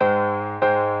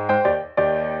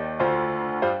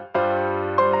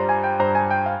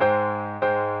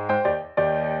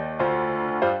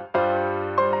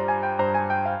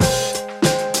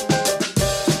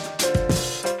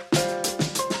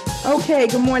Hey,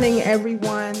 good morning,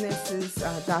 everyone. This is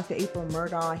Dr. April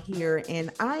Murdaugh here, and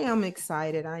I am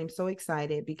excited. I am so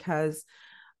excited because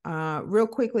real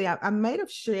quickly, I might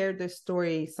have shared this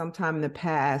story sometime in the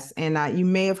past, and you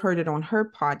may have heard it on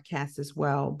her podcast as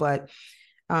well. But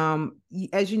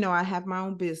as you know, I have my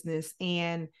own business,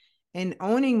 and in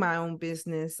owning my own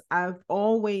business, I've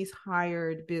always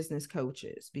hired business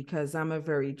coaches because I'm a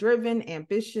very driven,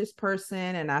 ambitious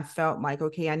person. And I felt like,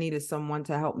 okay, I needed someone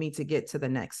to help me to get to the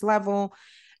next level.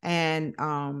 And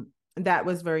that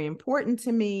was very important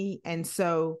to me. And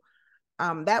so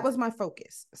that was my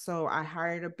focus. So I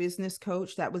hired a business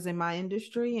coach that was in my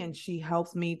industry, and she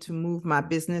helped me to move my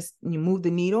business, move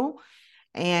the needle.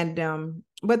 And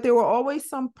but there were always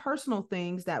some personal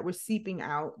things that were seeping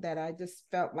out that I just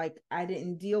felt like I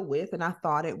didn't deal with, and I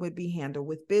thought it would be handled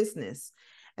with business.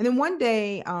 And then one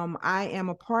day, I am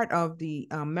a part of the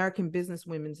American Business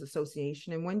Women's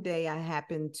Association, and one day I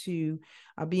happened to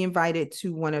be invited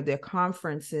to one of their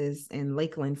conferences in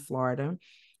Lakeland, Florida.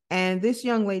 And this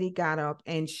young lady got up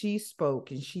and she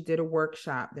spoke, and she did a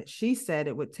workshop that she said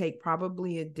it would take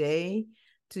probably a day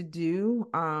to do.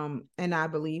 And I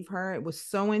believe her. It was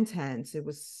so intense. It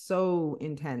was so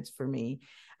intense for me.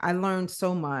 I learned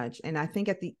so much. And I think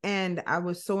at the end, I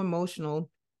was so emotional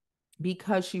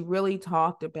because she really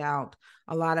talked about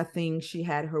a lot of things. She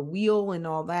had her wheel and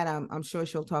all that. I'm sure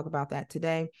she'll talk about that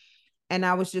today. And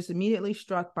I was just immediately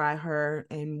struck by her,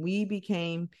 and we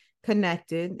became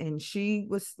connected. And she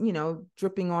was,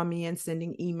 dripping on me and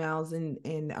sending emails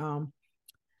and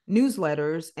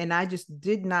newsletters. And I just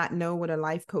did not know what a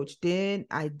life coach did.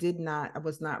 I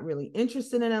was not really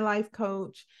interested in a life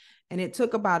coach. And it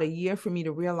took about a year for me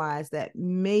to realize that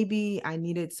maybe I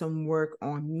needed some work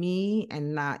on me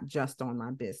and not just on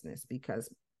my business, because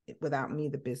without me,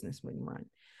 the business wouldn't run.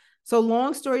 So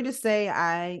long story to say,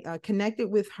 I connected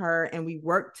with her, and we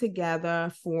worked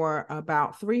together for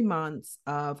about 3 months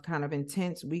of kind of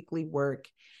intense weekly work.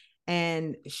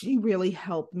 And she really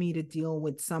helped me to deal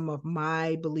with some of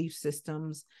my belief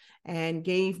systems and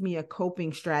gave me a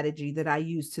coping strategy that I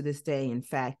use to this day. In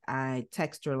fact, I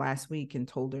texted her last week and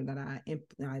told her that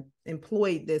I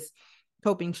employed this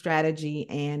coping strategy,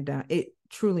 and it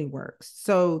truly works.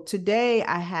 So today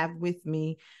I have with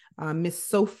me Miss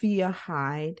Sophia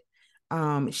Hyde.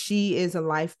 She is a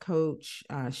life coach.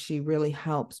 She really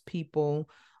helps people,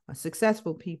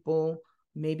 successful people,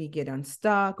 maybe get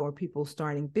unstuck, or people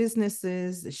starting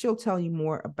businesses. She'll tell you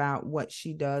more about what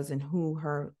she does and who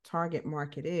her target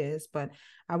market is. But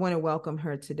I want to welcome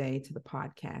her today to the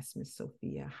podcast, Miss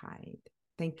Sophia Hyde.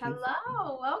 Thank you.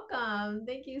 Hello, welcome.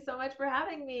 Thank you so much for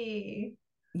having me.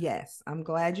 Yes, I'm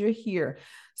glad you're here.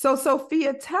 So,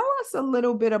 Sophia, tell us a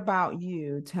little bit about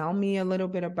you. Tell me a little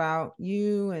bit about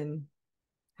you and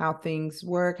how things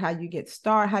work, how you get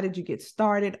started, how did you get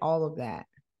started, all of that.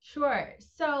 Sure.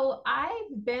 So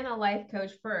I've been a life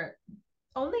coach for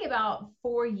only about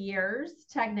 4 years,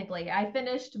 technically. I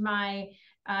finished my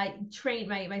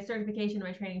my certification,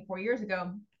 my training 4 years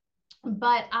ago,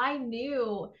 but I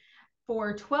knew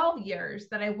for 12 years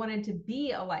that I wanted to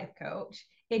be a life coach.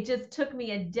 It just took me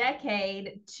a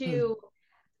decade Mm. to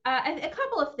a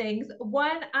couple of things.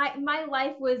 One, I my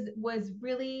life was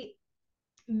really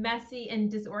messy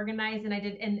and disorganized, and I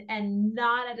did and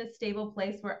not at a stable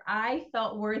place where I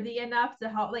felt worthy enough to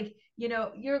help. Like,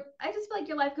 you're I just feel like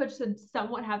your life coach should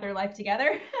somewhat have their life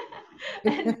together.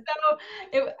 And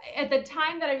so at the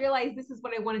time that I realized this is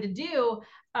what I wanted to do,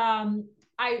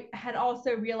 I had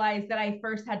also realized that I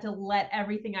first had to let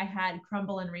everything I had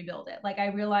crumble and rebuild it. Like, I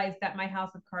realized that my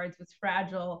house of cards was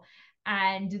fragile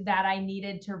and that I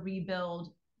needed to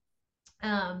rebuild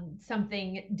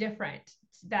something different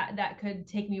that could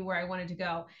take me where I wanted to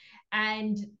go.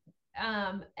 And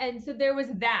so there was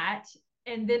that.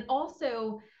 And then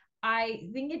also, I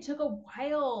think it took a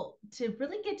while to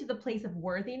really get to the place of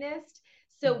worthiness.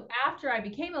 So after I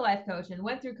became a life coach and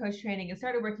went through coach training and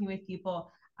started working with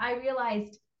people, I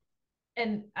realized,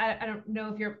 and I don't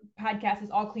know if your podcast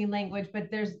is all clean language, but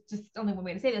there's just only one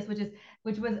way to say this,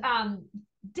 which was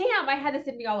damn, I had this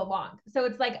in me all along. So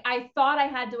it's like I thought I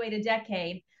had to wait a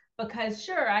decade because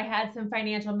sure, I had some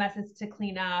financial messes to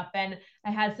clean up and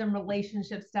I had some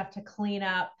relationship stuff to clean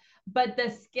up, but the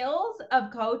skills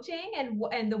of coaching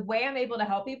and the way I'm able to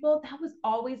help people, that was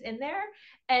always in there.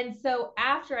 And so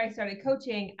after I started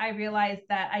coaching, I realized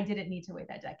that I didn't need to wait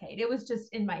that decade. It was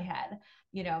just in my head.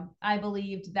 I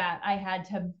believed that I had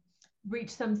to reach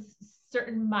some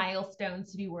certain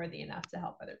milestones to be worthy enough to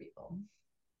help other people.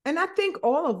 And I think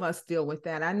all of us deal with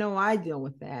that. I know I deal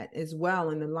with that as well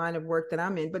in the line of work that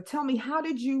I'm in. But tell me, how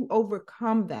did you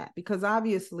overcome that? Because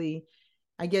obviously,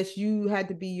 I guess you had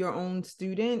to be your own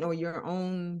student or your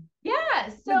own. Yeah,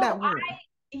 Yeah. How did So that work?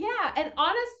 yeah. And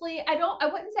honestly, I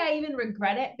wouldn't say I even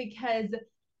regret it because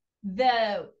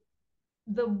the,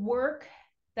 the work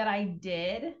that I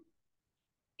did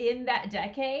in that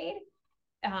decade,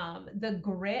 the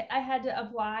grit I had to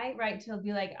apply, right, to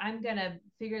be like, I'm gonna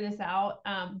figure this out.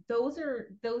 Those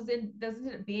ended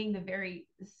up being the very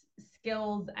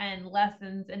skills and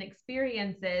lessons and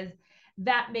experiences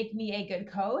that make me a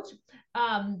good coach.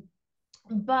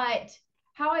 But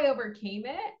how I overcame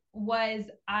it was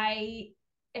I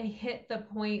hit the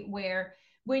point where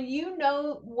when you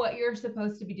know what you're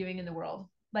supposed to be doing in the world,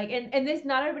 like, and this,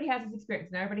 not everybody has this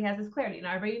experience, not everybody has this clarity,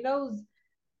 not everybody knows,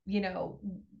 you know,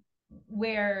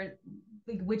 where,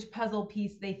 like, which puzzle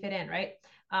piece they fit in, right?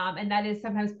 And that is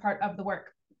sometimes part of the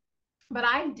work. But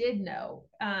I did know,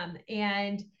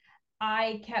 and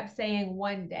I kept saying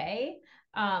one day,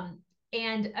 um,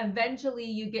 and eventually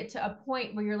you get to a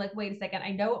point where you're like, wait a second,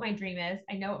 I know what my dream is,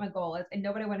 I know what my goal is, I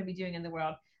know what I want to be doing in the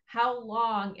world. How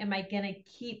long am I going to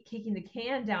keep kicking the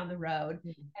can down the road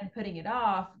and putting it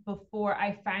off before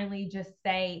I finally just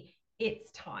say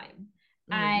it's time?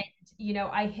 Mm-hmm. And,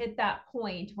 I hit that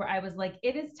point where I was like,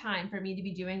 it is time for me to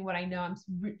be doing what I know I'm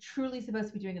truly supposed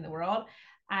to be doing in the world.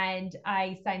 And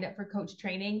I signed up for coach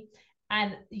training.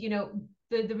 And,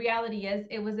 the reality is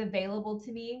it was available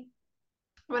to me.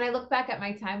 When I look back at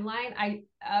my timeline,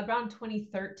 around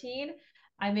 2013,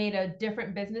 I made a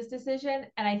different business decision.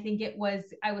 And I think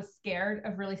I was scared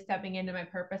of really stepping into my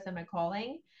purpose and my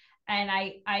calling. And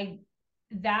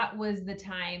that was the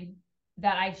time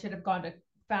that I should have gone to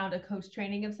found a coach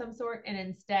training of some sort. And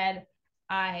instead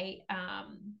I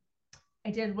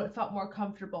did what felt more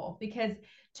comfortable, because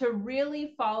to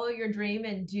really follow your dream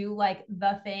and do like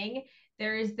the thing,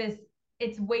 there is this,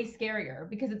 it's way scarier,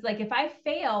 because it's like, if I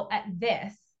fail at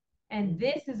this, and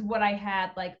this is what I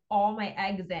had like all my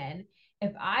eggs in,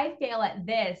 if I fail at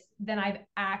this, then I've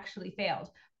actually failed.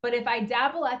 But if I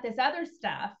dabble at this other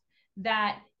stuff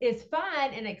that is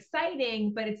fun and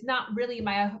exciting, but it's not really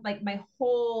my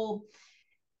whole,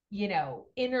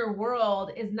 inner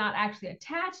world is not actually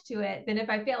attached to it, then if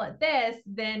I fail at this,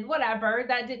 then whatever,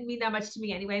 that didn't mean that much to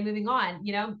me anyway, moving on.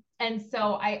 And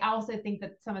so I also think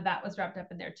that some of that was wrapped up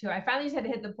in there too. I finally just had to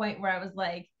hit the point where I was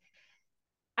like,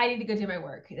 I need to go do my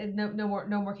work. No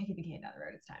more kicking the can down the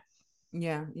road. It's time.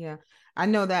 Yeah, yeah. I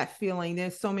know that feeling.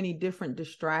 There's so many different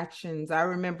distractions. I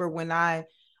remember when I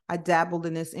dabbled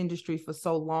in this industry for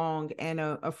so long, and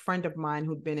a friend of mine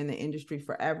who'd been in the industry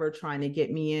forever trying to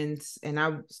get me in, and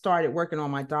I started working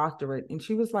on my doctorate, and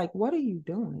she was like, "What are you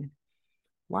doing?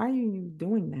 Why are you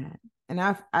doing that?" And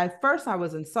at first I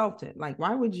was insulted. Like,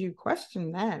 why would you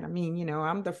question that? I mean,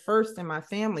 I'm the first in my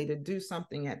family to do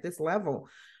something at this level.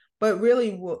 But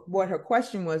really what her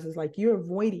question was is like, you're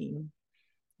avoiding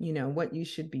what you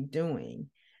should be doing.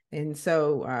 And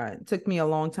so it took me a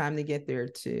long time to get there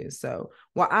too. So,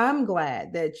 well, I'm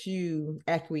glad that you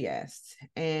acquiesced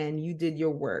and you did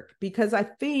your work, because I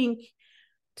think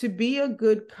to be a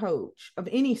good coach of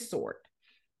any sort,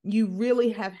 you really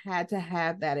have had to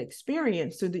have that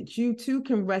experience so that you too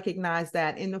can recognize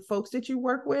that in the folks that you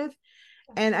work with.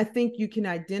 And I think you can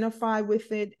identify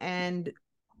with it and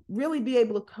really be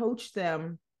able to coach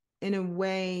them in a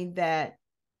way that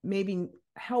maybe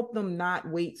help them not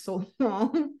wait so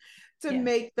long to Yeah.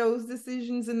 make those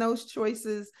decisions and those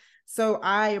choices. So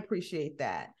I appreciate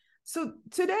that. So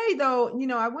today though,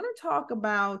 I want to talk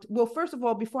about, well, first of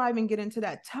all, before I even get into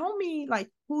that, tell me like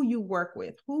who you work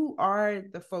with. Who are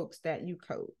the folks that you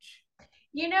coach?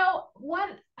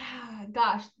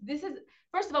 Gosh, this is,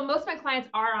 first of all, most of my clients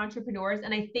are entrepreneurs.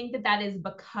 And I think that is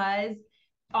because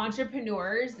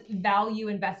entrepreneurs value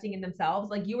investing in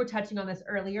themselves. Like you were touching on this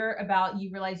earlier about,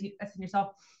 you realize you invest in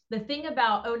yourself. The thing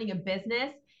about owning a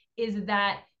business is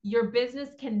that your business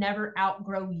can never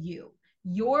outgrow you.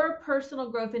 Your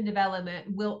personal growth and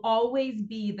development will always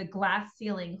be the glass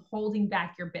ceiling holding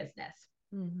back your business.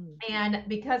 Mm-hmm. And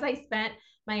because I spent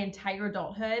my entire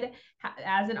adulthood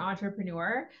as an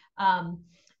entrepreneur, um,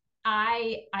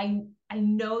 I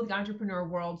know the entrepreneur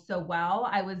world so well.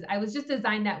 I was just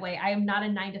designed that way. I am not a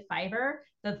 9 to 5er.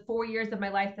 The 4 years of my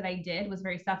life that I did was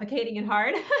very suffocating and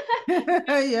hard.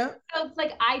 Yeah. So it's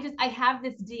like I have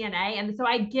this DNA, and so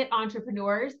I get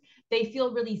entrepreneurs. They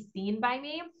feel really seen by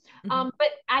me. Mm-hmm. But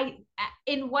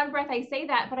in one breath, I say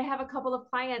that, but I have a couple of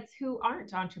clients who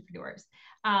aren't entrepreneurs.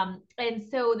 And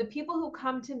so the people who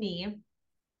come to me,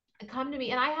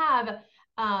 and I have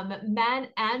men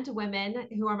and women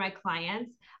who are my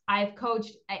clients. I've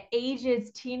coached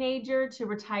ages teenager to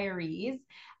retirees,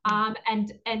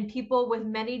 and people with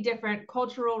many different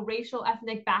cultural, racial,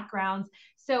 ethnic backgrounds.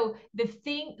 So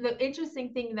the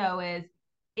interesting thing though is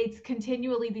it's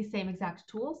continually the same exact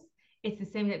tools. It's the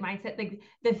same mindset. Like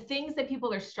the things that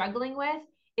people are struggling with,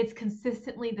 it's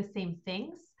consistently the same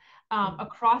things.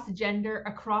 Across gender,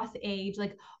 across age,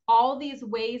 like all these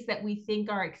ways that we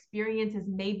think our experiences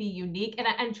may be unique.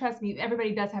 And trust me,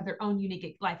 everybody does have their own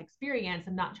unique life experience.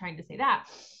 I'm not trying to say that.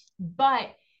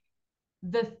 But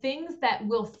the things that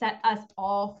will set us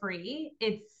all free,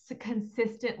 it's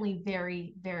consistently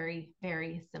very, very,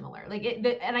 very similar. Like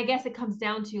and I guess it comes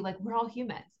down to like, we're all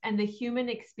humans, and the human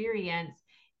experience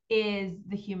is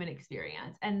the human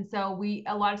experience. And so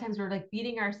a lot of times we're like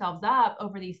beating ourselves up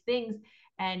over these things.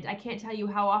 And I can't tell you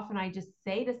how often I just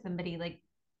say to somebody, like,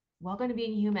 welcome to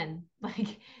being human.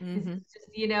 Like this is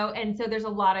just, and so there's a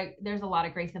lot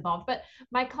of grace involved. But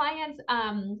my clients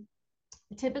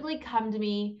typically come to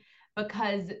me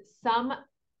because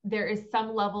there is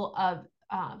some level of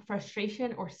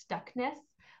frustration or stuckness,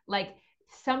 like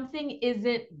something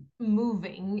isn't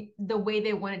moving the way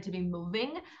they want it to be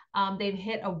moving. They've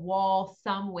hit a wall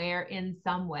somewhere in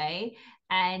some way,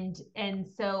 and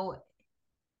so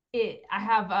I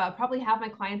have probably half my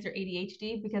clients are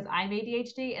ADHD because I'm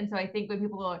ADHD. And so I think when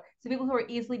people who are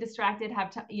easily distracted have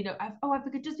to, if I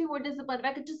could just be more disciplined, if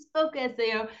I could just focus,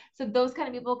 so those kind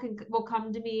of people will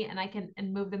come to me, and I can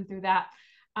move them through that.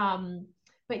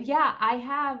 But yeah, I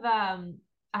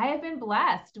have been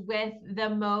blessed with the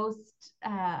most,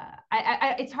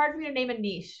 it's hard for me to name a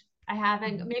niche. I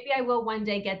haven't, maybe I will one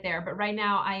day get there, but right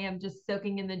now I am just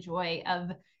soaking in the joy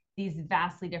of these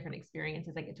vastly different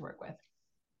experiences I get to work with.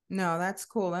 No, that's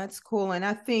cool. That's cool. And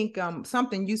I think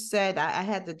something you said I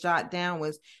had to jot down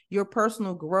was your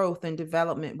personal growth and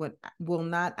development will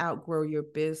not outgrow your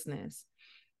business.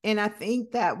 And I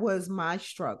think that was my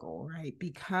struggle, right?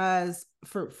 Because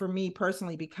for me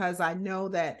personally, because I know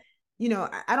that,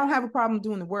 I don't have a problem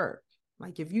doing the work.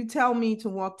 Like if you tell me to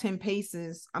walk 10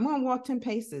 paces, I'm going to walk 10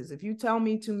 paces. If you tell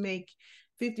me to make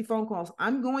 50 phone calls,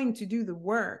 I'm going to do the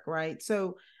work, right?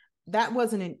 So that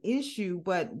wasn't an issue,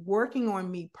 but working on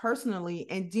me personally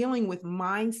and dealing with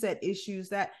mindset issues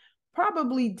that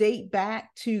probably date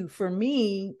back to, for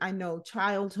me, I know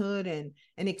childhood and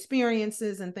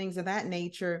experiences and things of that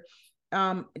nature,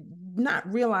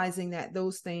 not realizing that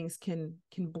those things can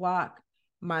block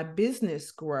my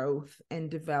business growth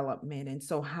and development, and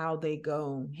so how they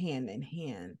go hand in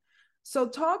hand. So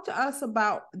talk to us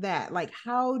about that. Like,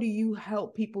 how do you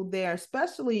help people there,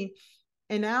 especially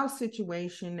in our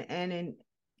situation? And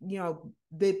in,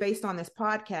 based on this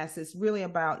podcast, it's really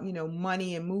about,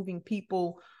 money and moving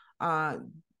people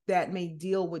that may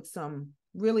deal with some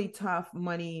really tough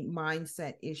money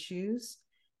mindset issues.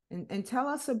 And tell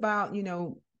us about,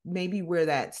 maybe where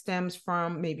that stems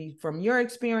from, maybe from your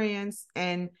experience,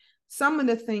 and some of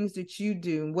the things that you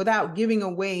do without giving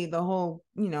away the whole,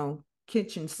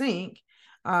 kitchen sink,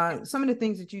 some of the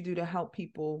things that you do to help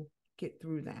people get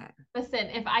through that. Listen,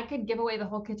 if I could give away the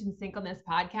whole kitchen sink on this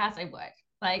podcast, I would.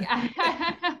 Like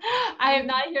I am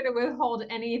not here to withhold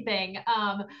anything.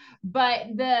 But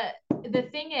the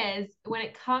thing is, when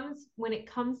it comes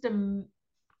to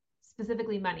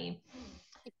specifically money,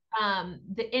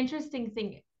 the interesting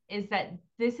thing is that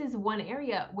this is one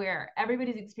area where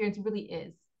everybody's experience really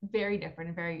is very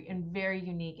different and very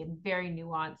unique and very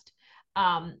nuanced.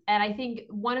 And I think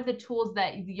one of the tools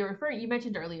that you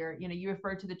mentioned earlier, you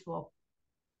referred to the tool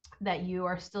that you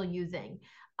are still using.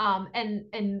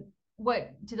 And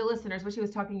what, to the listeners, what she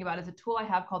was talking about is a tool I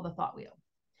have called the Thought Wheel.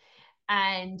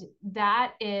 And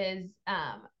that is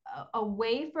a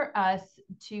way for us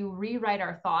to rewrite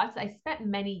our thoughts. I spent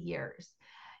many years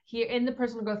here in the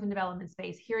personal growth and development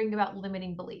space, hearing about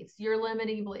limiting beliefs. Your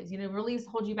limiting beliefs, beliefs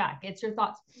hold you back. It's your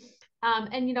thoughts.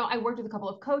 And I worked with a couple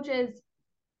of coaches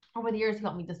over the years who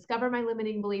helped me discover my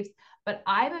limiting beliefs. But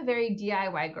I'm a very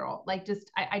DIY girl. Like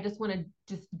I just want to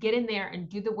just get in there and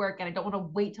do the work. And I don't want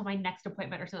to wait till my next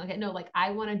appointment or something like that. No, like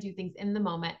I want to do things in the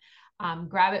moment.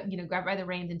 Grab it by the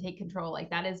reins and take control. Like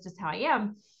that is just how I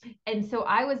am. And so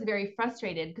I was very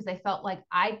frustrated because I felt like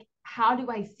how do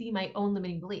I see my own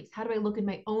limiting beliefs? How do I look in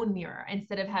my own mirror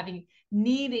instead of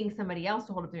needing somebody else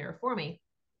to hold up the mirror for me?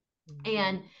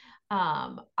 Mm-hmm.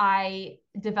 And I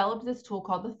developed this tool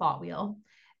called the Thought Wheel.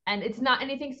 And it's not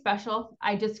anything special.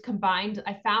 I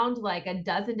found like a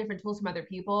dozen different tools from other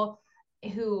people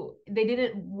who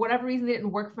whatever reason, they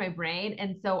didn't work for my brain.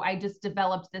 And so I just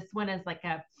developed this one as like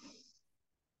a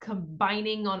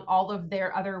combining on all of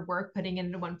their other work, putting it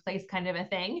into one place kind of a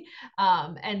thing.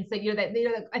 And so,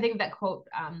 I think of that quote,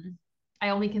 I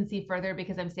only can see further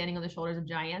because I'm standing on the shoulders of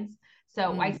giants.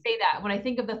 So I say that when I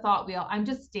think of the Thought Wheel, I'm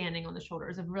just standing on the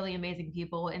shoulders of really amazing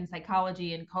people in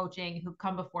psychology and coaching who've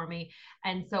come before me.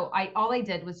 And so all I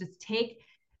did was just take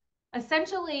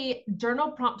essentially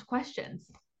journal prompt questions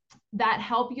that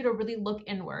help you to really look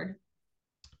inward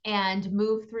and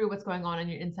move through what's going on in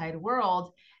your inside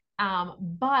world.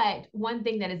 But one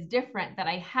thing that is different that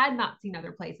I had not seen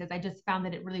other places, I just found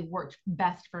that it really worked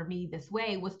best for me this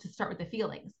way, was to start with the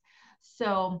feelings.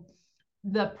 So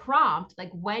the prompt,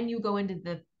 like when you go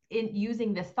into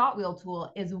using this thought wheel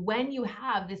tool, is when you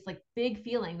have this like big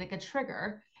feeling, like a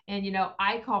trigger. And, you know,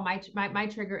 I call my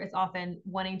trigger is often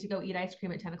wanting to go eat ice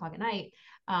cream at 10 o'clock at night.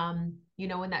 You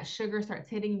know, when that sugar starts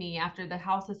hitting me after the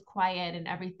house is quiet and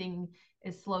everything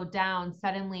is slowed down,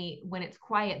 suddenly when it's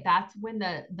quiet, that's when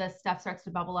the stuff starts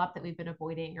to bubble up that we've been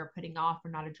avoiding or putting off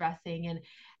or not addressing.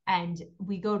 And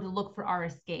we go to look for our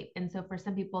escape. And so for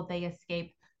some people, they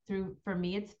escape through, for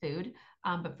me, it's food.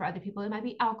 But for other people, it might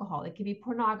be alcohol. It can be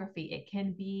pornography. It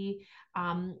can be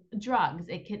drugs.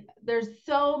 There's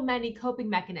so many coping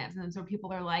mechanisms. And so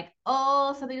people are like,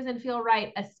 oh, something doesn't feel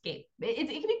right, escape. It can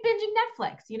be binging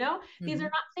Netflix, you know? Mm-hmm. These are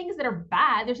not things that are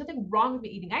bad. There's nothing wrong with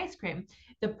eating ice cream.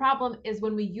 The problem is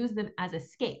when we use them as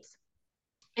escapes.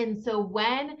 And so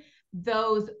when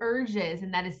those urges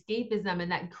and that escapism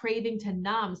and that craving to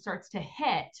numb starts to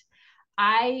hit,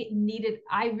 I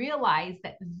realized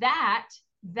that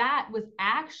was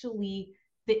actually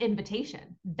the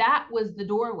invitation. That was the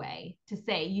doorway to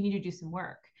say, you need to do some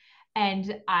work.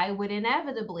 And I would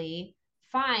inevitably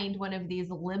find one of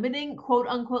these limiting, quote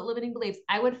unquote, limiting beliefs.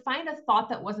 I would find a thought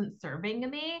that wasn't serving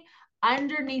me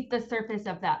underneath the surface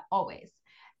of that always.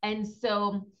 And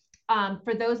so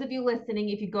for those of you listening,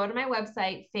 if you go to my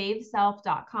website,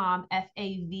 faveself.com,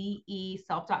 F-A-V-E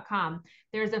self.com,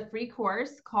 there's a free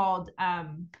course called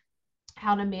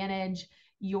How to Manage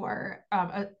Your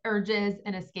Urges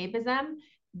and Escapism.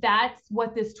 That's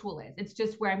what this tool is. It's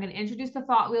just where I'm going to introduce the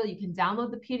thought wheel. You can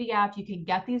download the PDF. You can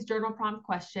get these journal prompt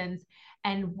questions.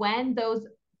 And when those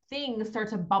things start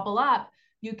to bubble up,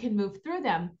 you can move through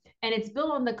them. And it's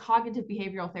built on the cognitive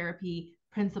behavioral therapy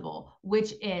principle,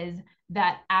 which is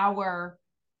that our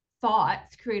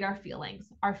thoughts create our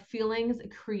feelings. Our feelings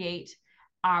create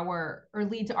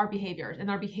lead to our behaviors,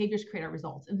 and our behaviors create our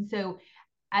results. And so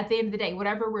at the end of the day,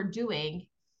 whatever we're doing,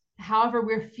 however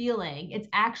we're feeling, it's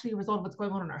actually a result of what's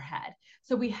going on in our head.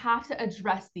 So we have to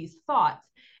address these thoughts.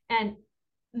 And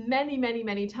many, many,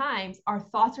 many times our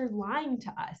thoughts are lying to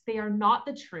us. They are not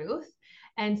the truth.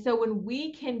 And so when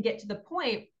we can get to the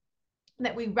point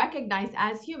that we recognize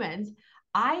as humans,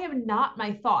 I am not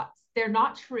my thoughts. They're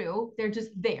not true. They're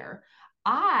just there.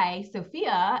 I,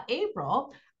 Sophia,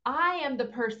 April, I am the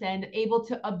person able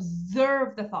to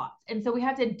observe the thoughts. And so we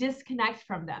have to disconnect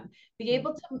from them, be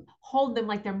able to hold them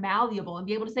like they're malleable and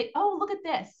be able to say, oh, look at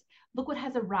this. Look what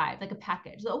has arrived, like a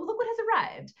package. Oh, look what has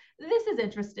arrived. This is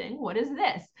interesting. What is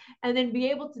this? And then be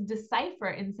able to decipher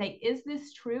and say, is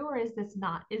this true or is this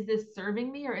not? Is this serving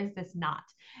me or is this not?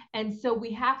 And so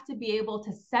we have to be able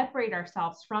to separate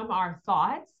ourselves from our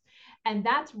thoughts. And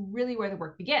that's really where the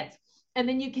work begins. And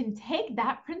then you can take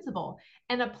that principle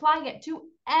and apply it to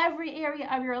every area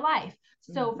of your life.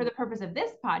 So for the purpose of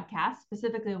this podcast,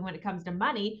 specifically when it comes to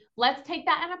money, let's take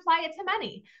that and apply it to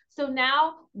money. So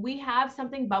now we have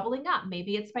something bubbling up.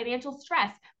 Maybe it's financial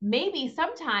stress. Maybe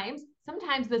sometimes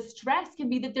the stress can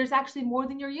be that there's actually more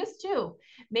than you're used to.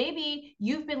 Maybe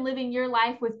you've been living your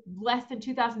life with less than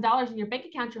 $2,000 in your bank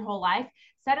account your whole life.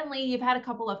 Suddenly you've had a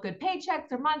couple of good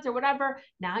paychecks or months or whatever.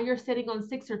 Now you're sitting on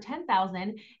 6 or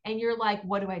 10,000 and you're like,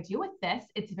 what do I do with this?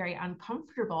 It's very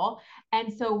uncomfortable.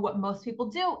 And so what most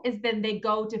people do is then they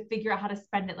go to figure out how to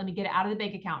spend it. Let me get it out of the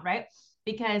bank account, right?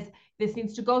 Because this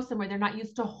needs to go somewhere. They're not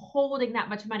used to holding that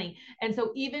much money. And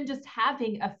so even just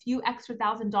having a few extra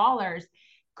 $1,000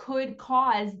 could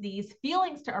cause these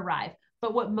feelings to arrive.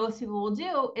 But what most people will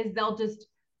do is they'll just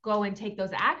go and take those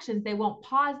actions. They won't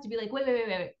pause to be like,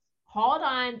 wait. Hold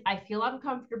on. I feel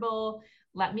uncomfortable.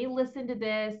 Let me listen to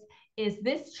this. Is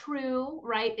this true,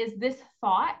 right? Is this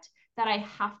thought that I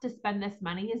have to spend this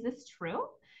money? Is this true?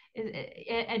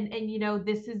 And you know,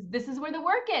 this is where the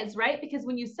work is, right? Because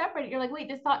when you separate it, you're like, wait,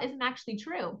 this thought isn't actually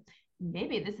true.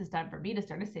 Maybe this is time for me to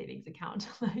start a savings account.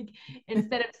 Like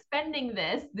instead of spending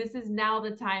this is now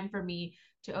the time for me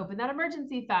to open that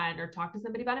emergency fund or talk to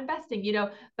somebody about investing, you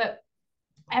know, but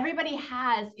everybody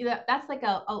has, you know, that's like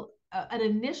an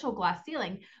initial glass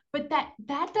ceiling, but that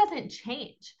doesn't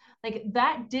change. Like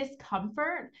that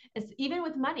discomfort is even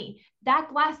with money, that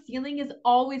glass ceiling is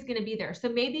always going to be there. So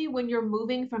maybe when you're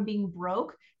moving from being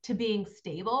broke to being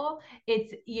stable,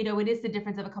 it's, you know, it is the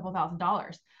difference of a couple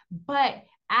 $1,000s. But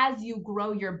as you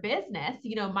grow your business,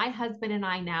 you know, my husband and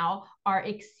I now are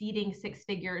exceeding 6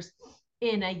 figures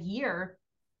in a year.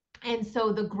 And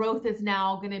so the growth is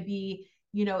now going to be,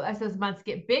 you know, as those months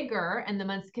get bigger and the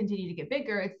months continue to get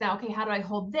bigger, it's now, okay, how do I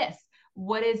hold this?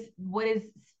 What is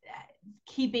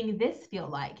keeping this feel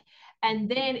like? and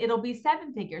then it'll be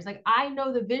 7 figures. Like, I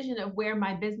know the vision of where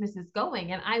my business is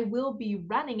going, and I will be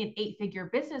running an 8-figure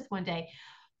business one day.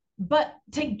 But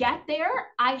to get there,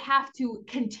 I have to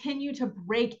continue to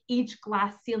break each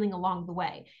glass ceiling along the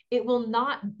way. It will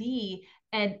not be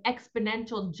an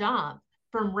exponential jump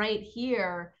from right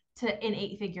here to an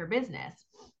 8-figure business.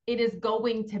 It is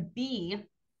going to be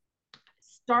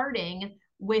starting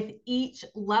with each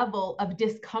level of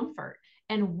discomfort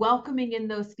and welcoming in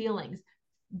those feelings,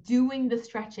 doing the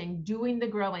stretching, doing the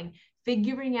growing,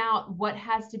 figuring out what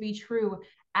has to be true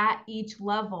at each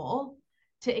level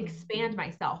to expand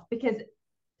myself. Because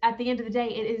at the end of the day,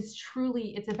 it is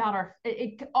truly, it's about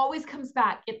it always comes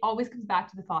back to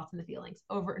the thoughts and the feelings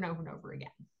over and over and over again.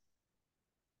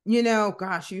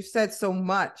 Gosh, you said so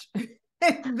much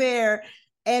there.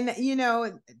 And,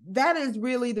 that is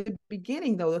really the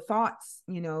beginning, though, the thoughts,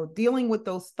 dealing with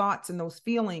those thoughts and those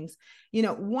feelings.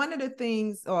 One of the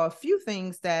things, or a few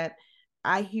things that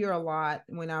I hear a lot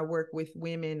when I work with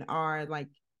women are like,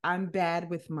 I'm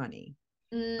bad with money.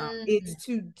 It's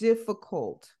too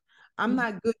difficult. I'm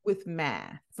not good with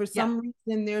math. For some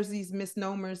reason, there's these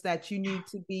misnomers that you need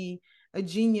to be a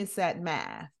genius at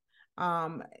math.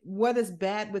 What does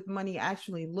bad with money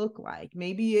actually look like?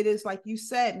 Maybe it is, like you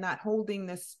said, not holding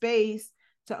the space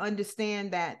to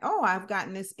understand that, oh, I've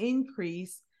gotten this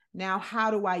increase. Now,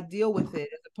 how do I deal with it?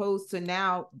 As opposed to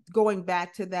now going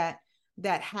back to that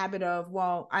habit of,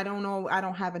 well, I don't know, I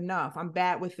don't have enough. I'm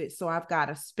bad with it, so I've got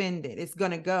to spend it. It's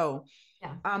going to go.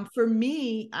 Yeah. For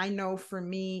me, I know for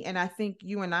me, and I think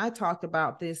you and I talked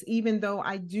about this, even though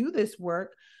I do this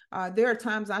work, there are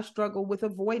times I struggle with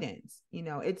avoidance.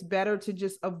 It's better to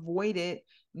just avoid it,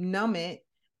 numb it,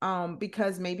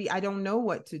 because maybe I don't know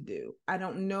what to do. I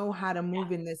don't know how to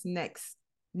move in this next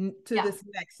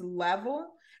level.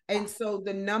 And so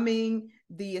the numbing,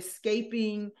 the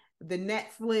escaping, the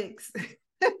Netflix,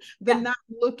 not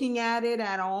looking at it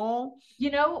at all.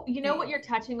 You know what you're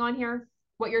touching on here?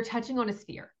 What you're touching on is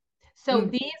fear. So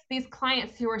these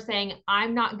clients who are saying,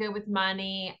 I'm not good with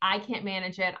money, I can't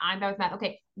manage it, I'm bad with math.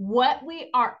 Okay, what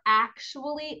we are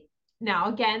actually, now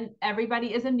again,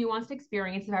 everybody is a nuanced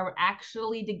experience. If I were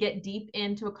actually to get deep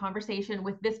into a conversation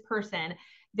with this person,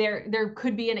 there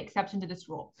could be an exception to this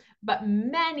rule. But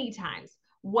many times,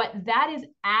 what that is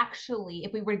actually,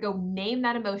 if we were to go name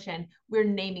that emotion, we're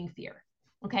naming fear.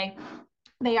 Okay.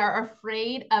 They are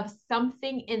afraid of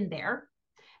something in there.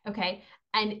 Okay.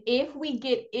 And if we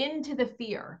get into the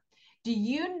fear, do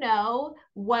you know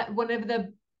what one of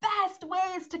the best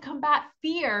ways to combat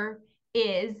fear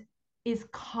is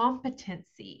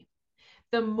competency?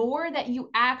 The more that you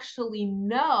actually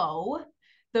know,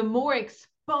 the more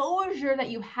exposure that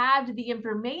you have to the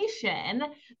information,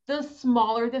 the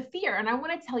smaller the fear. And I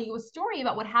want to tell you a story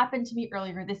about what happened to me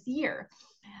earlier this year.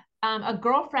 A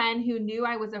girlfriend who knew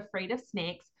I was afraid of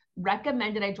snakes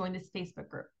recommended I join this Facebook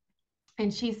group.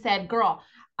 And she said, girl,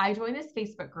 I joined this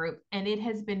Facebook group and it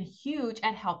has been huge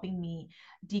at helping me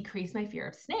decrease my fear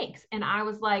of snakes. And I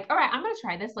was like, all right, I'm going to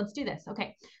try this. Let's do this.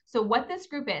 Okay. So what this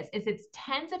group is it's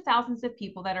tens of thousands of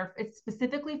people it's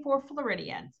specifically for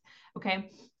Floridians.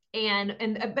 Okay. And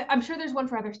I'm sure there's one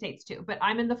for other states too, but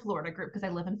I'm in the Florida group because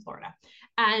I live in Florida.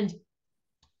 And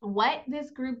what this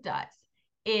group does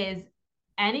is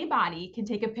anybody can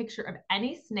take a picture of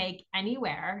any snake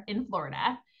anywhere in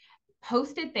Florida,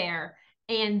 post it there,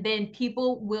 and then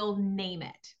people will name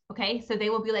it. Okay. So they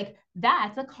will be like,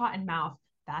 that's a cottonmouth,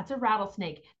 that's a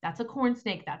rattlesnake, that's a corn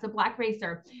snake, that's a black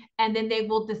racer. And then they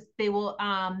will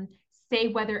say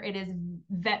whether it is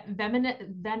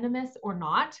venomous or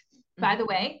not. Mm-hmm. By the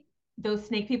way, those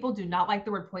snake people do not like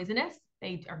the word poisonous.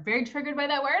 They are very triggered by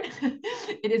that word.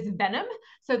 It is venom.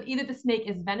 So either the snake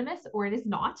is venomous or it is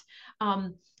not.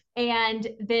 And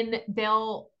then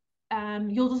you'll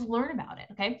just learn about it.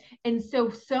 Okay. And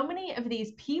so many of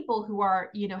these people who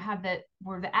are,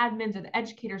 were the admins or the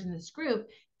educators in this group,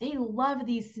 they love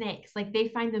these snakes. Like they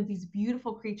find them these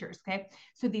beautiful creatures. Okay.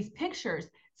 So these pictures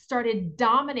started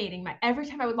dominating every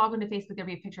time I would log onto Facebook, there'd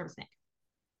be a picture of a snake.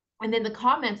 And then the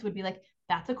comments would be like,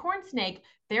 that's a corn snake.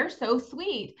 They're so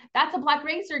sweet. That's a black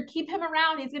racer. Keep him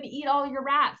around. He's going to eat all your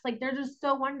rats. Like they're just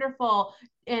so wonderful.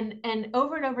 And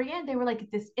over and over again, they were like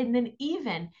this. And then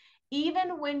even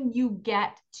when you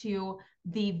get to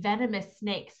the venomous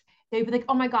snakes, they'd be like,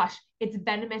 oh my gosh, it's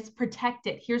venomous, protect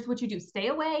it. Here's what you do. Stay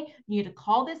away. You need to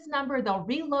call this number. They'll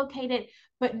relocate it.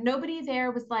 But nobody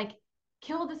there was like,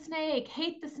 kill the snake,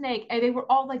 hate the snake. And they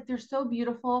were all like, they're so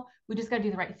beautiful. We just got to do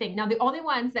the right thing. Now, the only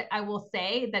ones that I will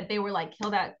say that they were like,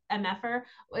 kill that MFer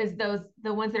was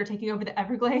the ones that are taking over the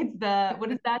Everglades.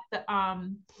 What is that?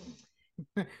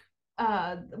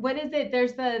 what is it?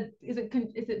 There's is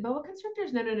it boa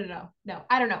constrictors? No,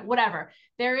 I don't know, whatever.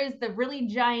 There is the really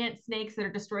giant snakes that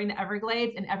are destroying the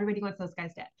Everglades, and everybody wants those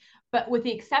guys dead. But with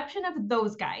the exception of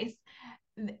those guys,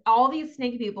 all these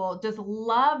snake people just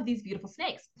love these beautiful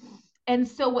snakes. And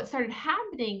so what started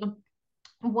happening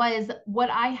was what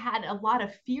I had a lot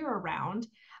of fear around,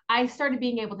 I started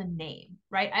being able to name,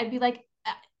 right? I'd be like,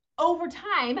 over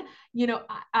time, you know,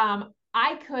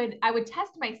 I would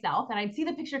test myself and I'd see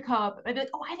the picture come up. I'd be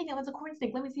like, oh, I think that was a corn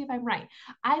snake. Let me see if I'm right.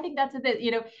 I think that's a bit, you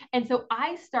know. And so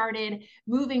I started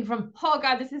moving from, oh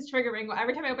God, this is triggering.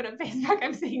 Every time I open up Facebook,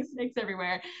 I'm seeing snakes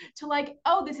everywhere, to like,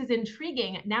 oh, this is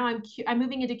intriguing. Now I'm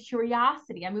moving into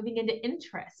curiosity. I'm moving into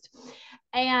interest.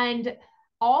 And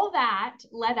all that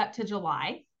led up to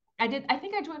July. I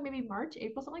think I joined maybe March,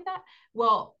 April, something like that.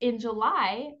 Well, in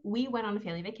July, we went on a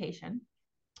family vacation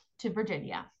to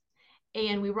Virginia,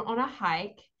 and we were on a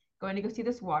hike going to go see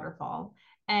this waterfall.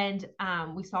 And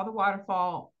we saw the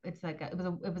waterfall. It's like it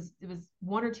was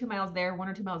 1 or 2 miles there, 1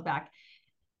 or 2 miles back.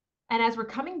 And as we're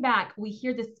coming back, we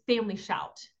hear this family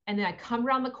shout. And then I come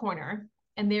around the corner,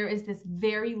 and there is this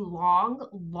very long,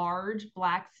 large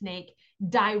black snake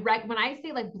direct. When I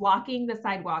say like blocking the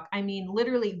sidewalk, I mean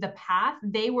literally the path.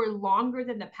 They were longer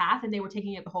than the path, and they were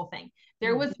taking up the whole thing.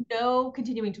 There was no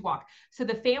continuing to walk. So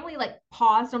the family like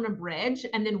paused on a bridge,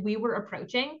 and then we were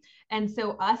approaching. And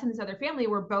so us and this other family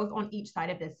were both on each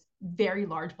side of this very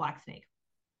large black snake.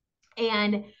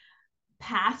 And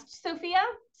past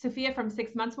Sophia from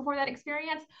 6 months before that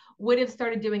experience would have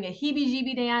started doing a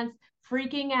heebie-jeebie dance,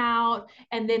 freaking out.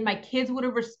 And then my kids would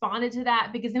have responded to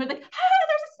that because they were like, ah,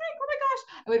 there's a snake, oh my gosh.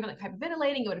 I would have been like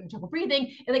hyperventilating, it would have been trouble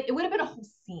breathing. It would have been a whole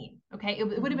scene, okay?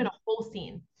 It would have been a whole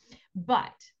scene.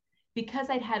 But because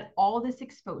I'd had all this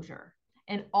exposure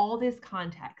and all this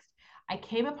context, I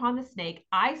came upon the snake.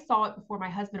 I saw it before my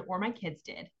husband or my kids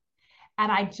did.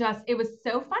 And it was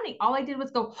so funny. All I did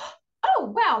was go,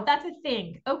 oh, wow, that's a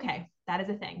thing. Okay, that is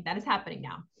a thing. That is happening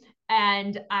now.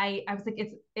 And I was like,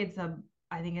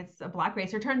 I think it's a black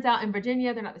racer. Turns out in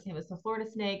Virginia, they're not the same as the Florida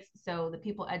snakes. So the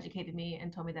people educated me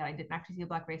and told me that I didn't actually see a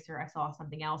black racer. I saw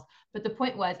something else. But the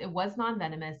point was, it was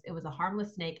non-venomous. It was a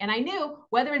harmless snake. And I knew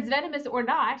whether it's venomous or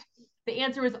not, the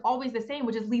answer is always the same,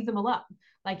 which is leave them alone.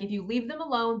 Like if you leave them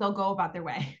alone, they'll go about their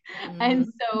way. And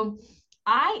so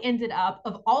I ended up,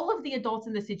 of all of the adults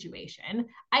in the situation,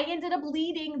 I ended up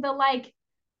leading the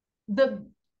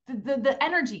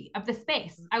energy of the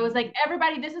space. I was like,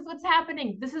 everybody, this is what's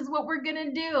happening. This is what we're going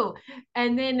to do.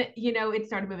 And then, you know, it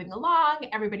started moving along.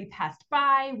 Everybody passed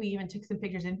by. We even took some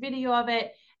pictures and video of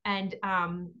it. And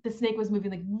the snake was moving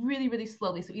like really, really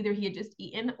slowly. So either he had just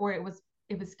eaten or it was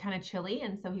kind of chilly.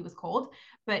 And so he was cold,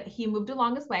 but he moved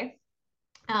along his way.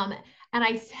 And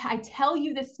I tell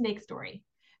you this snake story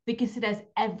because it has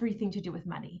everything to do with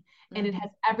money, and it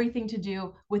has everything to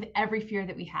do with every fear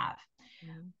that we have.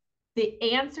 The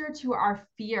answer to our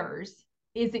fears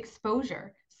is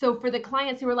exposure. So for the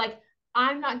clients who are like,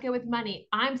 I'm not good with money,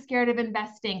 I'm scared of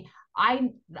investing,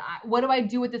 what do I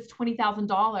do with this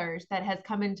 $20,000 that has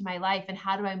come into my life, and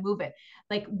how do I move it?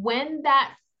 Like when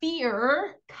that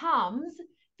fear comes,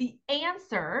 the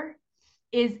answer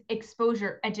is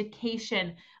exposure,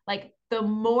 education. Like the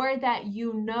more that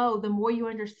you know, the more you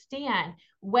understand.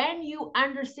 When you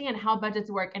understand how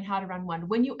budgets work and how to run one,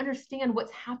 when you understand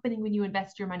what's happening when you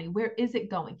invest your money, where is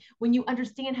it going? When you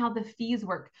understand how the fees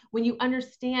work, when you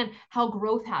understand how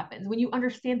growth happens, when you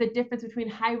understand the difference between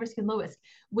high risk and low risk,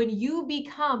 when you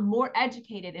become more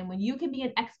educated and when you can be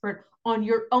an expert on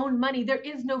your own money, there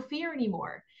is no fear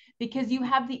anymore because you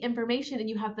have the information and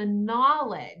you have the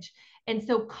knowledge. And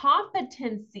so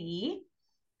competency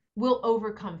will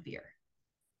overcome fear.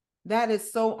 That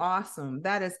is so awesome.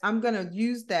 I'm going to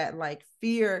use that, like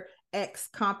fear X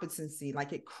competency,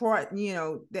 like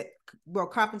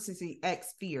competency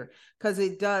X fear, because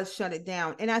it does shut it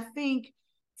down. And I think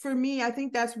for me, I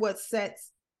think that's what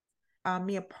sets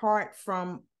me apart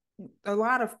from a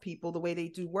lot of people, the way they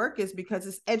do work, is because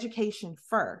it's education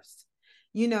first.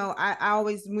 You know, I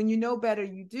always, when you know better,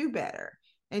 you do better.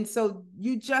 And so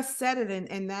you just said it,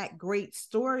 and that great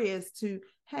story is to,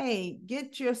 hey,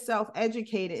 get yourself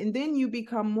educated, and then you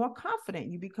become more confident,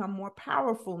 you become more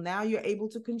powerful. Now you're able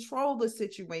to control the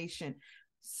situation.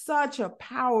 Such a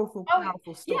powerful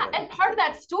story. Yeah, and part of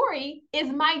that story is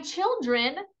my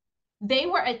children, they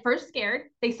were at first scared.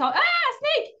 They saw,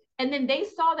 snake. And then they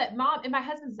saw that mom, and my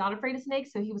husband's not afraid of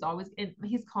snakes. So he was always,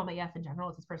 he's calm AF in general,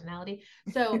 it's his personality.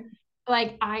 So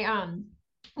like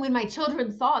when my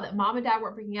children saw that mom and dad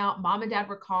weren't freaking out, mom and dad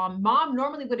were calm, mom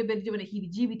normally would have been doing a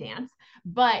heebie-jeebie dance,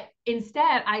 but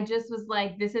instead I just was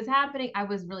like, this is happening. I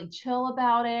was really chill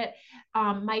about it.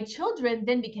 My children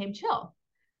then became chill.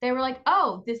 they were like,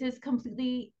 oh, this is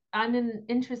completely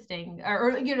uninteresting,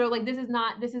 or you know, like this is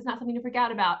not something to freak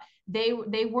out about.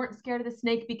 They weren't scared of the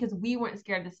snake because we weren't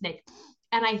scared of the snake.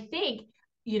 And I think,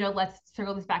 you know, let's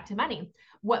circle this back to money.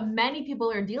 What many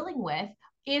people are dealing with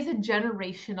is a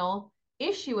generational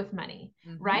issue with money,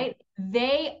 right?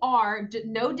 They are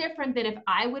no different than if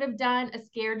I would have done a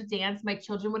scared dance, my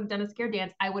children would have done a scared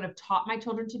dance. I would have taught my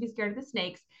children to be scared of the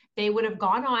snakes. They would have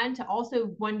gone on to also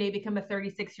one day become a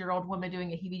 36-year-old woman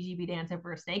doing a heebie-jeebie dance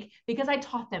over a snake because I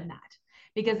taught them that.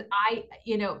 Because I,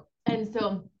 you know, and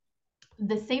so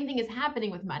the same thing is happening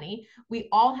with money. We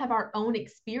all have our own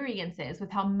experiences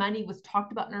with how money was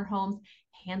talked about in our homes,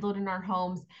 handled in our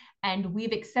homes, and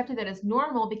we've accepted that as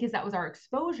normal because that was our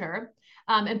exposure.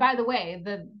 And by the way,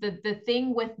 the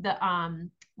thing with the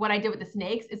what I did with the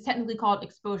snakes, it's technically called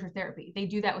exposure therapy. They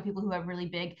do that with people who have really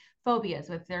big phobias,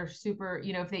 with their super,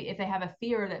 you know, if they have a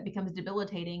fear that becomes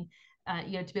debilitating,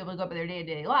 you know, to be able to go about their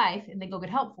day-to-day life, and they go get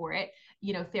help for it,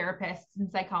 you know, therapists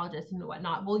and psychologists and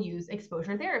whatnot will use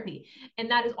exposure therapy. And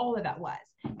that is all that was.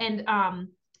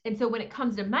 And so when it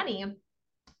comes to money,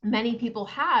 many people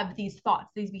have these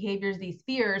thoughts, these behaviors, these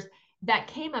fears that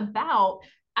came about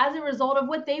as a result of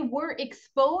what they were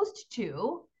exposed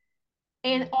to.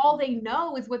 And all they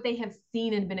know is what they have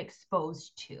seen and been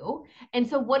exposed to. And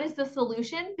so what is the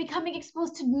solution? Becoming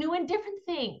exposed to new and different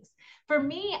things. For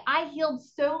me, I healed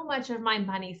so much of my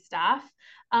money stuff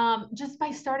just by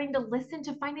starting to listen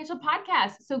to financial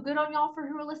podcasts. So good on y'all for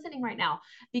who are listening right now.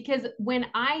 Because when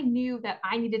I knew that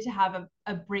I needed to have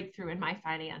a breakthrough in my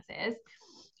finances,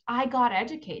 I got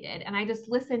educated and I just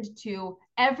listened to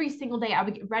every single day. I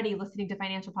would get ready listening to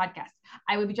financial podcasts.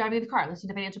 I would be driving in the car listening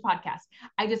to financial podcasts.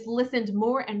 I just listened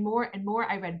more and more and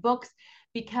more. I read books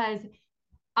because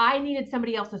I needed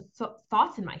somebody else's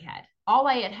thoughts in my head. All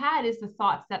I had had is the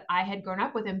thoughts that I had grown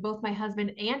up with. And both my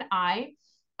husband and I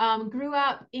grew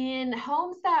up in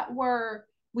homes that were,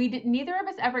 neither of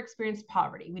us ever experienced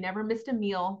poverty. We never missed a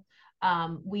meal.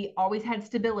 We always had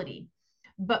stability,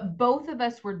 but both of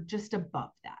us were just above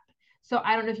that. So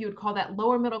I don't know if you would call that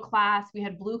lower middle class. We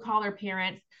had blue collar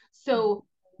parents. So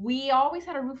we always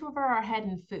had a roof over our head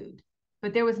and food,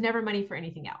 but there was never money for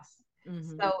anything else.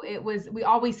 So it was, we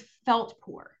always felt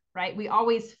poor, right? We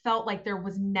always felt like there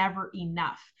was never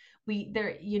enough.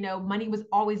 You know, money was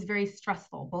always very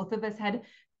stressful. Both of us had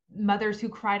mothers who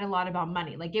cried a lot about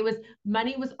money. Like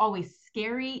money was always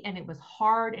scary and it was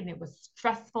hard and it was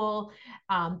stressful.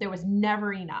 There was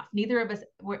never enough.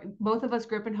 Both of us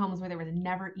grew up in homes where there was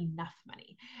never enough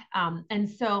money. And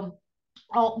so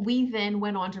we then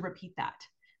went on to repeat that.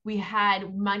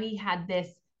 Money had this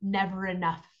never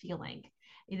enough feeling,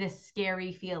 this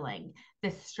scary feeling,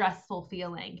 this stressful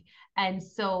feeling. And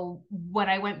so what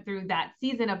I went through that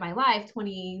season of my life,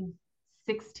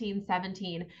 2016,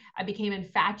 17, I became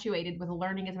infatuated with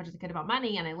learning as much as I could about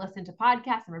money. And I listened to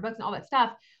podcasts and read books and all that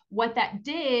stuff. What that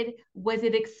did was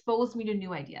it exposed me to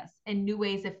new ideas and new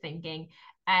ways of thinking.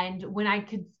 And when I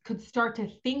could start to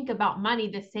think about money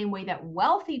the same way that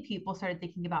wealthy people started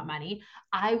thinking about money,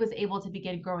 I was able to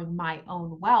begin growing my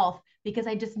own wealth because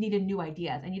I just needed new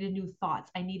ideas. I needed new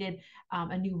thoughts. I needed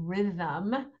a new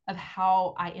rhythm of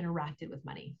how I interacted with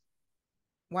money.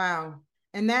 Wow.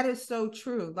 And that is so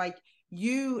true. Like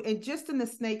and just in the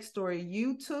snake story,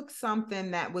 you took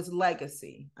something that was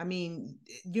legacy. I mean,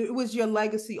 it was your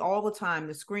legacy all the time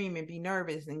to scream and be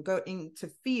nervous and go into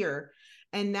fear.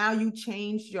 And now you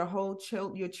changed your whole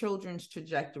your children's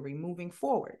trajectory moving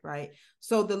forward, right?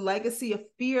 So the legacy of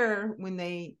fear when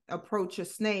they approach a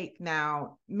snake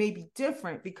now may be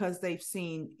different because they've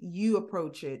seen you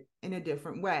approach it in a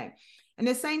different way. And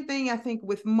the same thing I think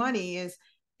with money is,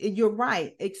 you're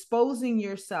right, exposing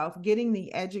yourself, getting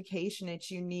the education that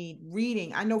you need,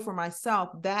 reading. I know for myself,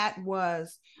 that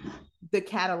was the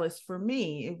catalyst for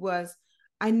me.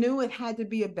 I knew it had to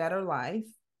be a better life.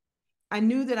 I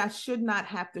knew that I should not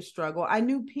have to struggle. I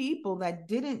knew people that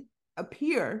didn't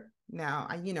appear, now,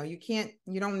 you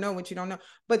don't know what you don't know,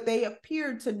 but they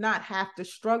appeared to not have to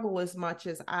struggle as much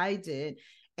as I did.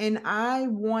 And I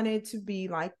wanted to be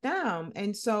like them.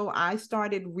 And so I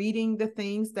started reading the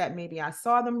things that maybe I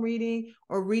saw them reading,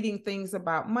 or reading things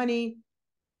about money.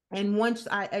 And once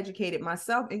I educated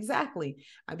myself, exactly,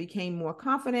 I became more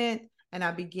confident and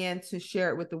I began to share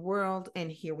it with the world. And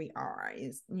here we are,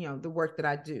 is, the work that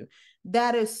I do.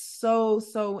 That is so,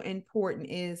 so important,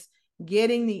 is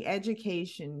getting the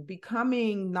education,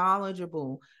 becoming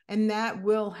knowledgeable, and that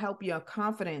will help your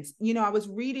confidence. I was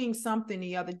reading something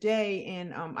the other day,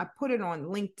 and I put it on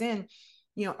LinkedIn.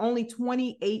 Only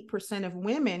 28% of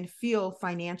women feel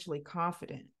financially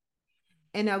confident.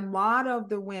 And a lot of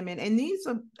the women, and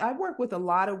I work with a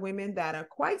lot of women that are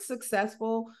quite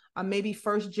successful, maybe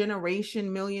first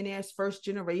generation millionaires, first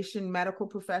generation medical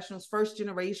professionals, first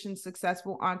generation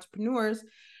successful entrepreneurs,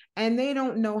 and they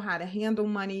don't know how to handle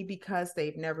money because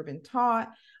they've never been taught.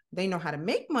 They know how to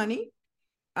make money,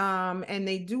 and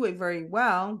they do it very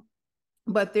well,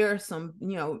 but there's some,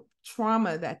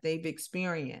 trauma that they've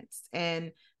experienced,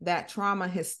 and that trauma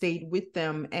has stayed with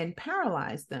them and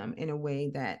paralyzed them in a way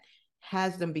that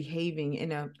has them behaving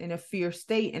in a fear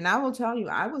state. And I will tell you,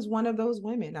 I was one of those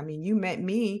women. I mean, you met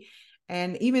me,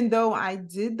 and even though I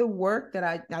did the work that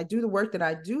I do the work that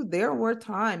I do, there were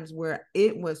times where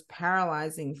it was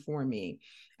paralyzing for me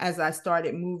as I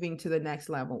started moving to the next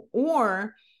level.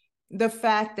 Or the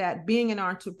fact that being an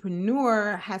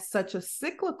entrepreneur has such a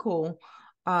cyclical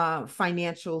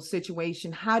financial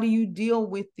situation. How do you deal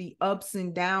with the ups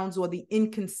and downs or the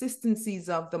inconsistencies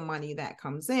of the money that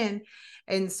comes in?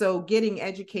 And so getting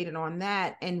educated on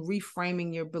that and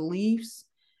reframing your beliefs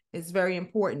is very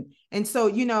important. And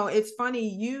so, it's funny,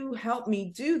 you helped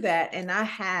me do that, and I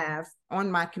have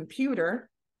on my computer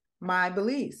my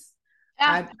beliefs.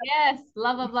 Yes,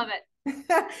 love it.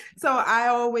 So I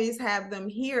always have them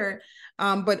here.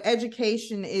 But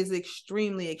education is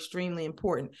extremely, extremely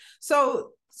important.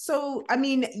 So I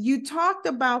mean, you talked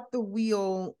about the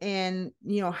wheel, and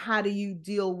how do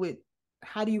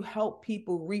you help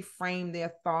people reframe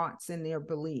their thoughts and their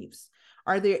beliefs?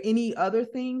 Are there any other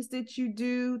things that you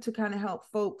do to kind of help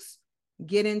folks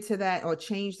get into that, or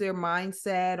change their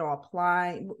mindset, or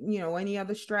apply, any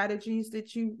other strategies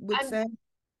that you would say?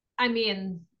 I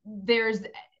mean, there's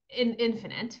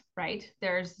infinite, right?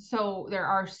 There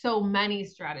are so many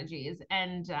strategies,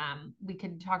 and we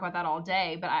could talk about that all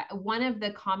day. But one of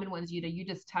the common ones, you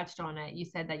just touched on it. You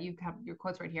said that you have your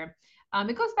quotes right here.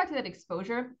 It goes back to that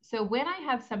exposure. So when I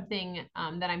have something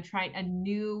that a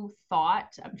new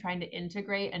thought, I'm trying to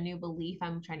integrate, a new belief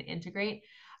I'm trying to integrate,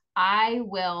 I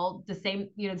will the same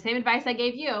advice I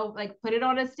gave you, like put it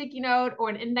on a sticky note or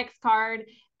an index card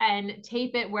and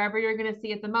tape it wherever you're going to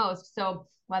see it the most. So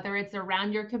whether it's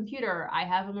around your computer, I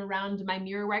have them around my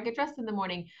mirror where I get dressed in the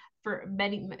morning. For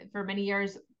many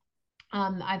years,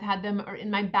 I've had them in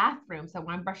my bathroom. So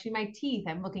when I'm brushing my teeth,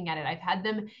 I'm looking at it. I've had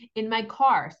them in my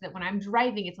car so that when I'm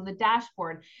driving, it's on the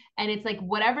dashboard. And it's like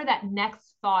whatever that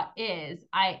next thought is,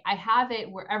 I have it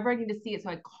wherever I need to see it. So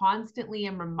I constantly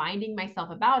am reminding myself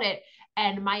about it.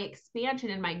 And my expansion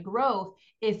and my growth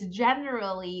is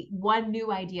generally one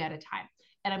new idea at a time.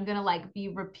 And I'm gonna be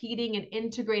repeating and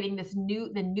integrating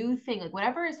the new thing, like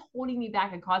whatever is holding me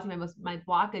back and causing my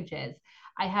blockages.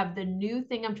 I have the new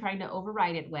thing I'm trying to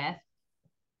override it with,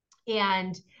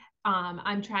 and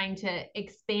I'm trying to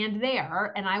expand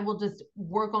there, and I will just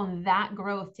work on that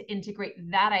growth to integrate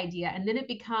that idea. And then it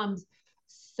becomes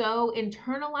so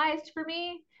internalized for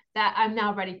me that I'm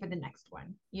now ready for the next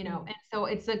one, And so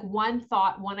it's like one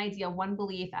thought, one idea, one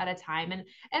belief at a time. And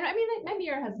I mean, like, my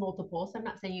mirror has multiple, so I'm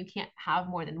not saying you can't have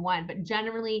more than one, but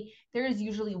generally there is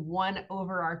usually one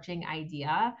overarching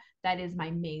idea that is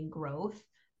my main growth,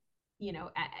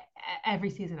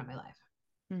 every season of my life.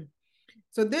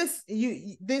 So this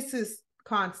is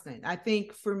constant. I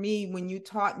think for me, when you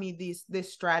taught me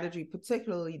this strategy,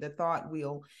 particularly the thought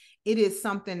wheel, it is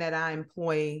something that I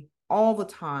employ all the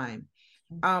time.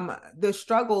 The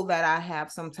struggle that I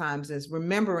have sometimes is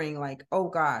remembering, like, oh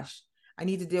gosh, I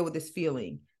need to deal with this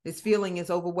feeling. This feeling is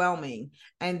overwhelming,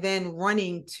 and then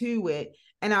running to it.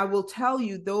 And I will tell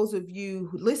you, those of you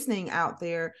listening out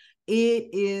there, it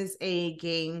is a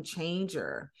game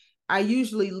changer. I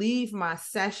usually leave my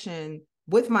session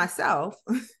with myself,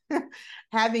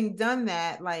 having done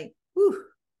that, like, whew,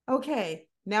 okay,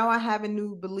 now I have a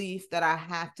new belief that I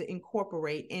have to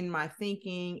incorporate in my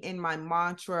thinking, in my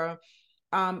mantra,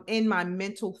 in my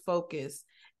mental focus.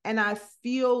 And I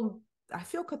feel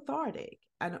cathartic.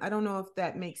 I don't know if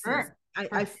that makes sense.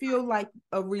 I feel like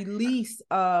a release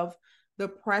of the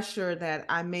pressure that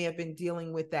I may have been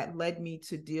dealing with that led me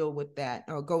to deal with that,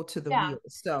 or go to the wheel.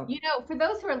 So, for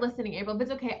those who are listening, April, if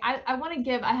it's okay, I want to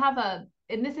give,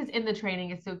 and this is in the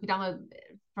training. So if you download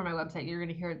from my website, you're going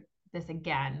to hear this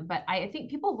again, but I think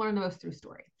people learn the most through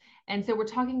story. And so we're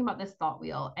talking about this thought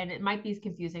wheel, and it might be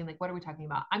confusing. Like, what are we talking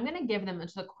about? I'm going to give them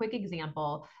just a quick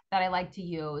example that I like to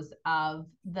use of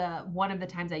one of the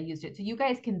times I used it. So you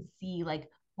guys can see, like,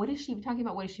 what is she talking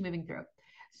about? What is she moving through?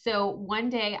 So one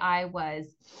day I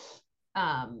was,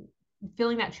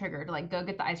 feeling that trigger to go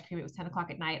get the ice cream. It was 10 o'clock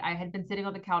at night. I had been sitting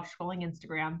on the couch scrolling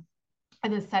Instagram.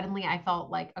 And then suddenly I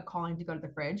felt like a calling to go to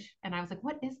the fridge. And I was like,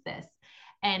 what is this?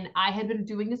 And I had been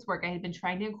doing this work. I had been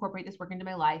trying to incorporate this work into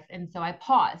my life. And so I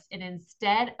paused. And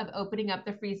instead of opening up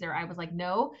the freezer, I was like,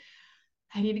 no,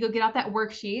 I need to go get out that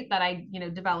worksheet that I,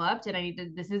 developed,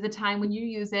 and this is the time when you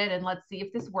use it, and let's see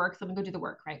if this works. I'm gonna go do the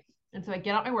work, right? And so I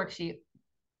get out my worksheet,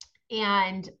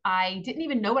 and I didn't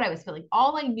even know what I was feeling.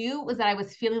 All I knew was that I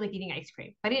was feeling like eating ice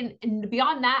cream. And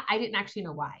beyond that, I didn't actually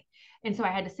know why. And so I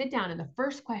had to sit down, and the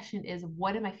first question is,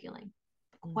 what am I feeling?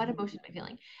 What emotion am I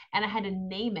feeling? And I had to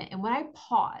name it. And when I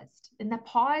paused, and the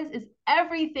pause is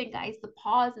everything, guys, the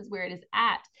pause is where it is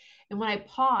at. And when I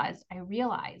paused, I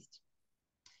realized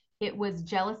it was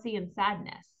jealousy and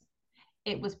sadness.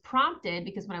 It was prompted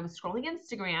because when I was scrolling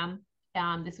Instagram,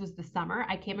 this was the summer,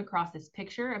 I came across this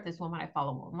picture of this woman I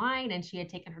follow online, and she had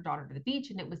taken her daughter to the beach,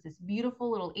 and it was this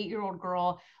beautiful little 8-year-old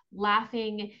girl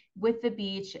laughing with the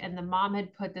beach. And the mom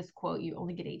had put this quote, "You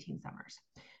only get 18 summers,"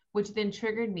 which then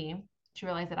triggered me to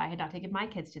realize that I had not taken my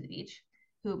kids to the beach.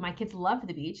 Who my kids love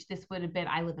the beach. This would have been,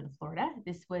 I live in Florida.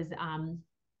 This was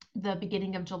the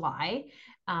beginning of July.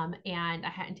 And I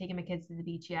hadn't taken my kids to the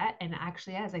beach yet. And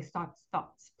actually, as I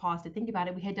paused to think about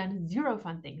it, we had done zero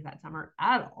fun things that summer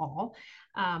at all,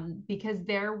 because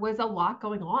there was a lot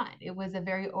going on. It was a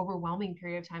very overwhelming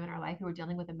period of time in our life. We were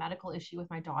dealing with a medical issue with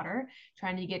my daughter,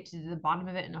 trying to get to the bottom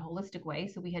of it in a holistic way.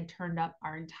 So we had turned up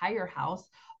our entire house,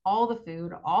 all the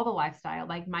food, all the lifestyle.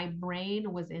 Like, my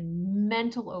brain was in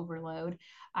mental overload.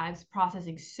 I was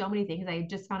processing so many things. I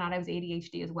just found out I was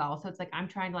ADHD as well. So it's like, I'm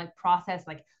trying to like process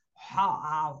like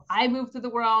how I moved through the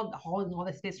world, holding all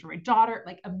this space for my daughter.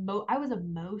 Like, I was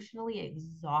emotionally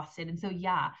exhausted. And so,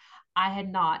 yeah, I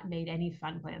had not made any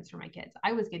fun plans for my kids.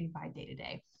 I was getting by day to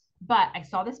day. But I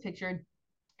saw this picture,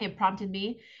 it prompted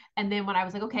me. And then when I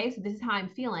was like, okay, so this is how I'm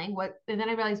feeling, and then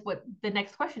I realized what the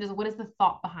next question is, what is the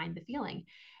thought behind the feeling?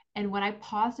 And when I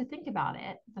paused to think about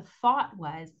it, the thought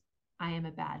was, I am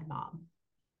a bad mom.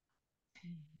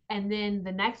 And then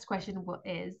the next question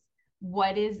is,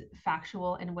 what is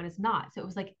factual and what is not? So it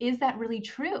was like, is that really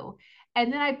true?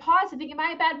 And then I paused and think, am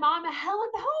I a bad mom? Hell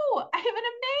no, I am an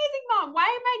amazing mom. Why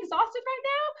am I exhausted right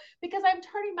now? Because I'm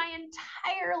turning my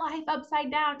entire life upside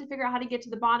down to figure out how to get to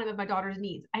the bottom of my daughter's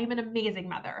needs. I am an amazing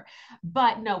mother.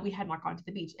 But no, we had not gone to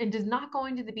the beach. And does not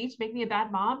going to the beach make me a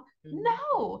bad mom?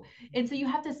 No. And so you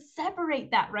have to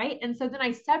separate that, right? And so then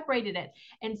I separated it.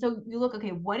 And so you look,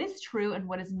 okay, what is true and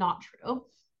what is not true?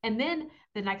 And then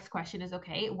the next question is,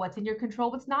 okay, what's in your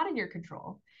control? What's not in your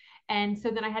control? And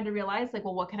so then I had to realize, like,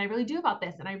 well, what can I really do about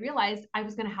this? And I realized I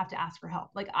was going to have to ask for help.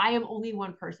 Like, I am only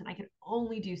one person. I can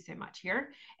only do so much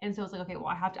here. And so I was like, okay, well,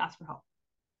 I have to ask for help.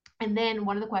 And then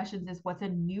one of the questions is, what's a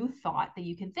new thought that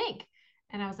you can think?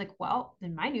 And I was like, well,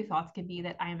 then my new thoughts could be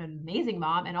that I am an amazing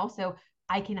mom, and also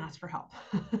I can ask for help.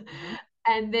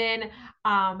 And then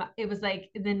it was like,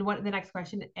 then what the next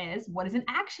question is, what is an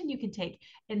action you can take?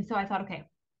 And so I thought, okay,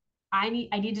 I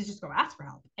need to just go ask for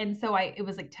help. And so it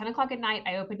was like 10 o'clock at night.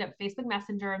 I opened up Facebook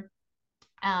Messenger.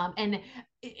 And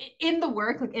in the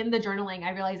work, like in the journaling,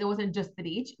 I realized it wasn't just the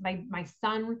beach. My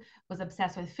son was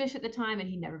obsessed with fish at the time, and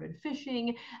he'd never been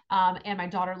fishing. And my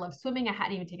daughter loved swimming. I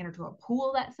hadn't even taken her to a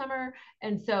pool that summer.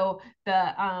 And so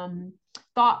the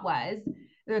thought was,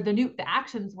 the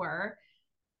actions were,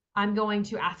 I'm going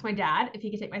to ask my dad if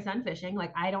he could take my son fishing.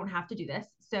 Like, I don't have to do this.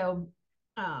 So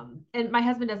and my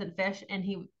husband doesn't fish, and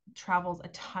he travels a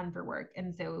ton for work.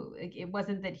 And so like, it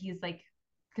wasn't that he's like,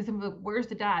 because where's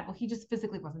the dad? Well, he just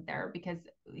physically wasn't there because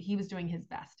he was doing his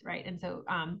best. Right. And so,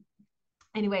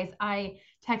 anyways, I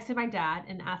texted my dad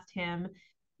and asked him,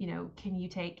 can you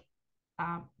take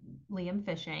Liam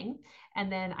fishing?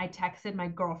 And then I texted my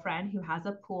girlfriend who has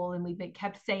a pool, and we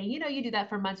kept saying, you do that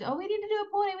for months. Oh, we need to do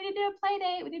a pool day. We need to do a play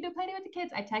date. We need to do a play date with the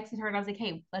kids. I texted her and I was like,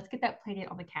 hey, let's get that play date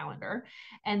on the calendar.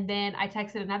 And then I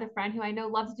texted another friend who I know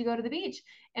loves to go to the beach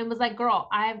and was like, girl,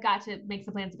 I've got to make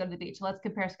some plans to go to the beach. Let's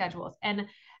compare schedules. And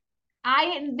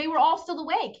they were all still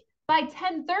awake. By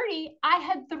 10:30, I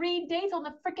had 3 days on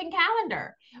the freaking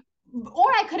calendar.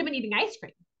 Or I could have been eating ice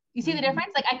cream. You see the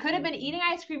difference? Like, I could have been eating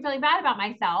ice cream, feeling bad about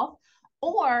myself,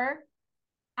 or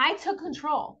I took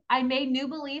control. I made new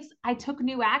beliefs. I took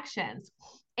new actions.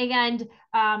 And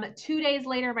 2 days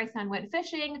later, my son went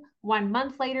fishing. 1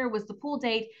 month later was the pool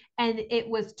date. And it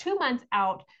was 2 months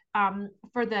out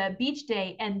for the beach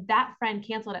day. And that friend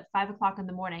canceled at 5 o'clock in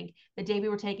the morning. The day we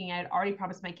were taking, I had already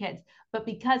promised my kids. But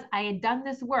because I had done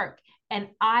this work, and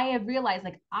I have realized,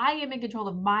 like, I am in control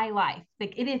of my life.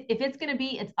 Like, it is, if it's going to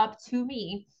be, it's up to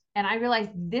me. And I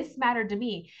realized this mattered to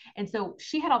me. And so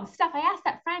she had all the stuff. I asked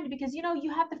that friend because, you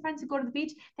have the friends who go to the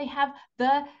beach. They have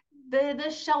the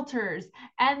shelters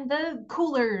and the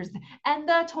coolers and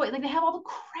the toy. Like, they have all the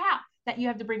crap that you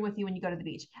have to bring with you when you go to the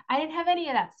beach. I didn't have any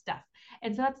of that stuff.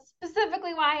 And so that's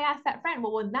specifically why I asked that friend.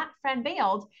 Well, when that friend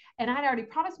bailed and I'd already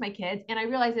promised my kids, and I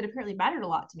realized it apparently mattered a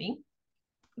lot to me,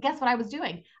 guess what I was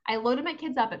doing? I loaded my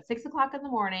kids up at 6 o'clock in the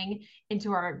morning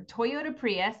into our Toyota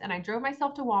Prius, and I drove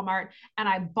myself to Walmart and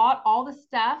I bought all the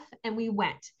stuff and we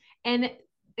went. And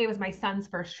it was my son's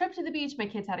first trip to the beach. My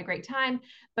kids had a great time.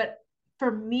 But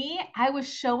for me, I was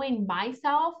showing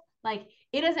myself like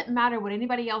it doesn't matter what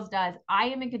anybody else does. I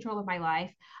am in control of my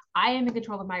life. I am in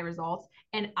control of my results,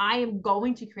 and I am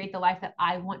going to create the life that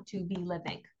I want to be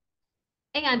living.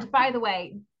 And by the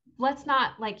way, let's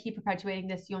not like keep perpetuating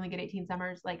this. You only get 18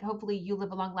 summers. Like, hopefully you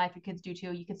live a long life. Your kids do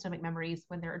too. You can still make memories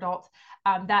when they're adults.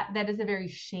 That is a very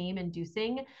shame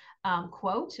inducing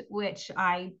quote, which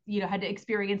I, had to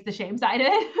experience the shame side of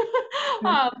it.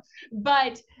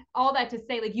 But all that to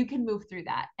say, like, you can move through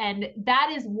that. And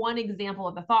that is one example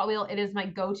of the thought wheel. It is my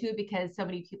go-to because so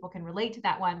many people can relate to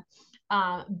that one.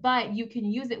 But you can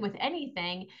use it with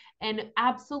anything, and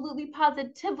absolutely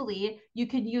positively, you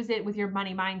can use it with your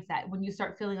money mindset. When you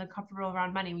start feeling uncomfortable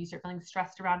around money, when you start feeling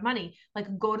stressed around money,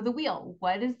 like, go to the wheel.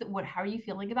 How are you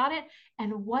feeling about it?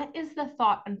 And what is the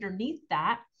thought underneath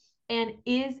that? And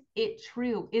is it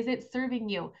true? Is it serving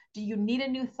you? Do you need a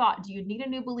new thought? Do you need a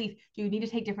new belief? Do you need to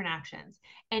take different actions?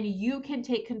 And you can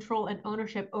take control and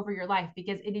ownership over your life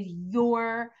because it is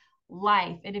your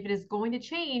life. And if it is going to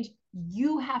change,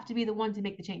 you have to be the one to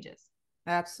make the changes.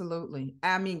 Absolutely.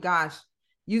 I mean, gosh,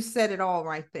 you said it all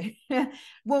right there.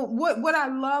 Well, what I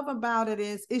love about it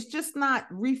is it's just not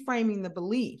reframing the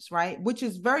beliefs, right? Which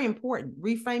is very important.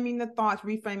 Reframing the thoughts,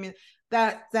 reframing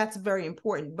that's very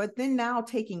important. But then now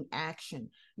taking action,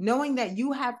 knowing that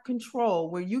you have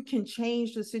control where you can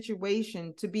change the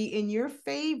situation to be in your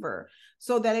favor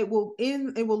so that it will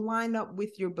line up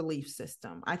with your belief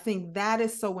system. I think that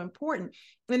is so important.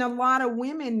 And a lot of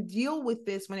women deal with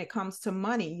this when it comes to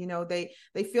money.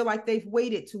 They feel like they've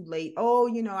waited too late. Oh,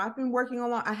 I've been working a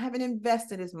lot. I haven't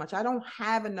invested as much. I don't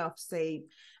have enough saved.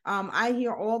 I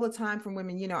hear all the time from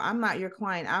women, I'm not your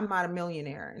client. I'm not a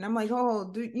millionaire. And I'm like,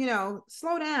 oh,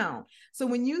 slow down. So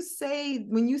when you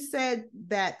said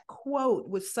that quote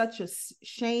was such a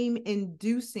shame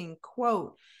inducing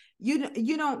quote,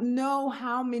 you don't know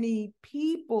how many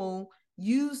people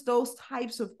use those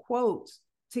types of quotes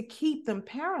to keep them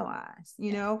paralyzed,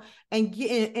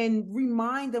 and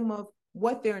remind them of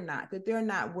what they're not, that they're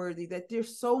not worthy, that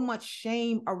there's so much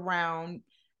shame around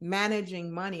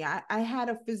managing money. I had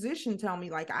a physician tell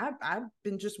me, like, I've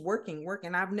been just working.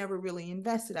 I've never really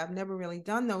invested. I've never really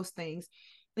done those things.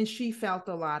 And she felt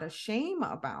a lot of shame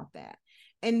about that.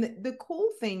 And the cool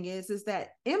thing is that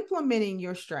implementing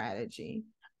your strategy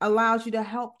allows you to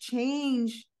help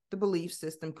change the belief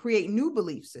system, create new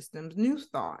belief systems, new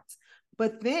thoughts,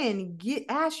 but then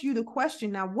ask you the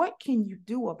question, now, what can you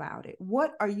do about it?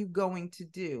 What are you going to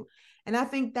do? And I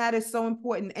think that is so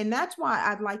important. And that's why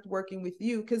I liked working with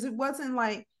you, because it wasn't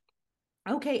like,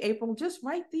 okay, April, just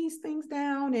write these things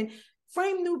down and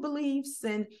frame new beliefs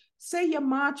and say your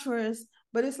mantras.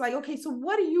 But it's like, okay, so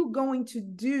what are you going to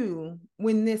do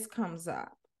when this comes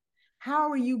up? How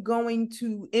are you going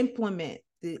to implement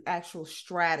the actual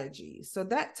strategy? So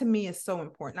that to me is so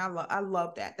important. I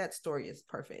love that. That story is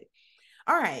perfect.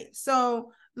 All right.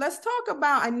 So let's talk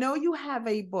about, I know you have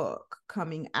a book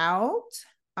coming out.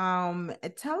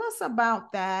 Tell us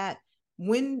about that.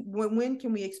 When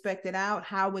can we expect it out?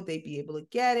 How would they be able to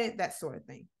get it? That sort of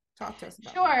thing. Talk to us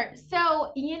about Sure. That.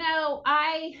 So,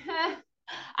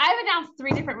 I've announced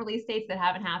 3 different release dates that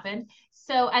haven't happened.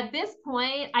 So at this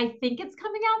point, I think it's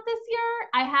coming out this year.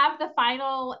 I have the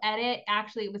final edit.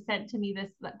 Actually, it was sent to me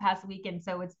this past weekend.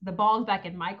 So the ball's back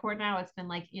in my court now. It's been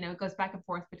like, it goes back and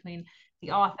forth between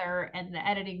the author and the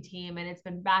editing team, and it's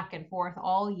been back and forth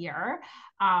all year.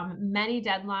 Many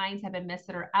deadlines have been missed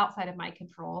that are outside of my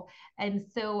control. And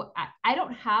so I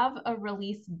don't have a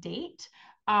release date.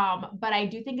 But I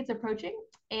do think it's approaching,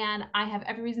 and I have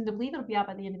every reason to believe it'll be out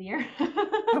by the end of the year.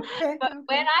 But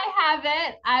when I have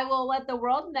it, I will let the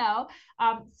world know.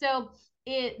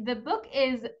 The book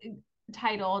is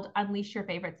titled Unleash Your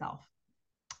Favorite Self.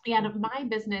 And my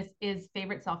business is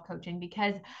favorite self coaching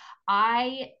because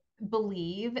I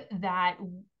believe that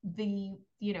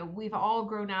we've all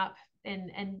grown up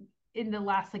and in the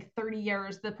last 30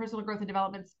 years, the personal growth and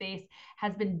development space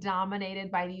has been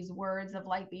dominated by these words of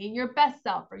like being your best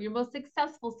self or your most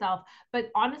successful self.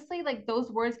 But honestly, those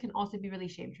words can also be really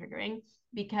shame triggering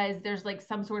because there's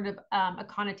some sort of a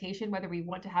connotation, whether we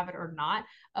want to have it or not,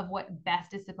 of what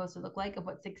best is supposed to look like, of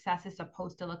what success is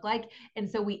supposed to look like. And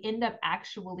so we end up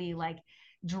actually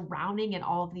drowning in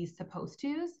all of these supposed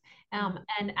tos.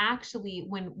 And actually,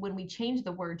 when we change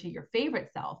the word to your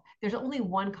favorite self, there's only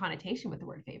one connotation with the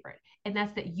word favorite, and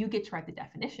that's that you get to write the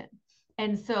definition.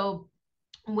 And so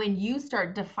when you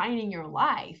start defining your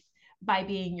life by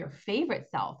being your favorite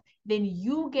self, then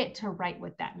you get to write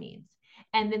what that means.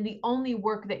 And then the only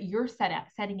work that you're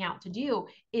setting out to do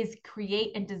is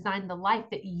create and design the life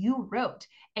that you wrote.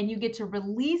 And you get to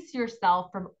release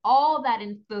yourself from all that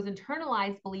those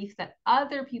internalized beliefs that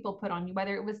other people put on you,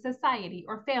 whether it was society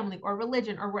or family or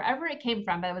religion or wherever it came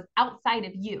from, but it was outside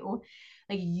of you.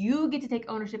 Like, you get to take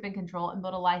ownership and control and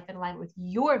build a life in line with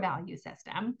your value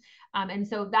system. And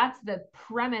so that's the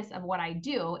premise of what I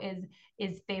do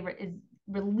is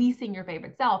releasing your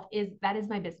favorite self. That is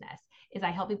my business. Is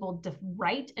I help people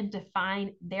write and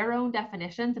define their own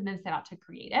definitions and then set out to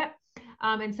create it.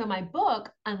 And so my book,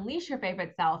 Unleash Your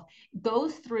Favorite Self,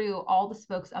 goes through all the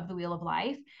spokes of the wheel of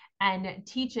life and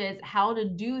teaches how to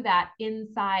do that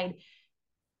inside.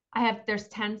 There's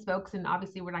 10 spokes, and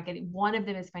obviously we're not getting, one of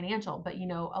them is financial, but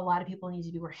a lot of people need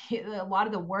to be working. A lot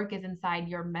of the work is inside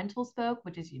your mental spoke,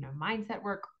 which is, mindset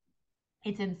work.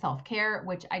 It's in self-care,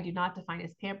 which I do not define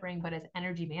as pampering, but as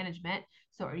energy management.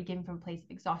 So are you giving from a place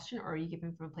of exhaustion, or are you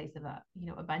giving from a place of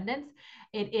abundance?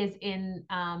 It is in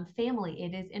family.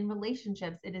 It is in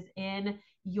relationships. It is in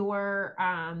your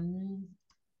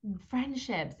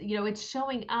friendships. It's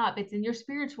showing up. It's in your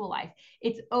spiritual life.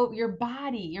 It's your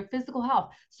body, your physical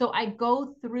health. So I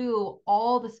go through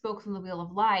all the spokes on the wheel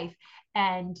of life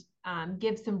and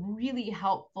give some really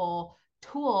helpful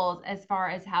tools as far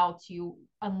as how to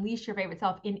unleash your favorite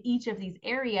self in each of these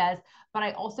areas. But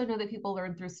I also know that people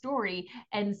learn through story.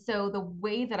 And so the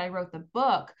way that I wrote the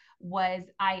book was,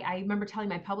 I remember telling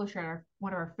my publisher in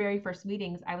one of our very first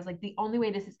meetings, I was like, the only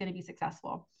way this is going to be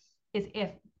successful is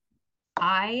if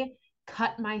I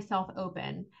cut myself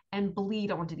open and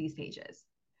bleed onto these pages.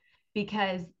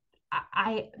 Because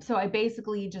I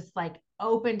basically just like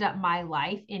opened up my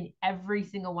life in every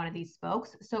single one of these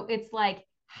spokes. So it's like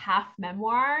half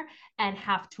memoir and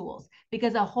half tools,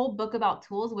 because a whole book about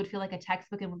tools would feel like a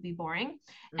textbook and would be boring.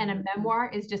 Mm-hmm. And a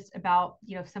memoir is just about,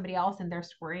 somebody else and their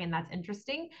story, and that's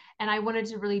interesting. And I wanted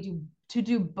to really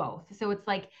do both. So it's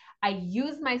like, I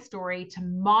use my story to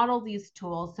model these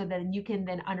tools so that you can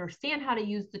then understand how to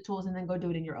use the tools and then go do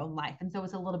it in your own life. And so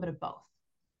it's a little bit of both.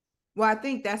 Well, I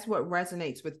think that's what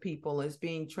resonates with people, is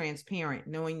being transparent,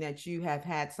 knowing that you have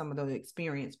had some of the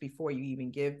experience before you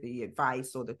even give the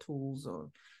advice or the tools or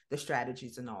the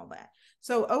strategies and all that.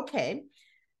 So, okay.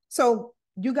 So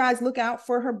you guys look out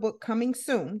for her book coming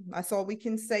soon. That's all we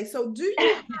can say. So do you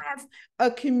have a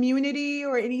community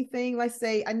or anything? Let's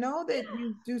say, I know that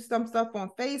you do some stuff on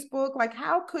Facebook. Like,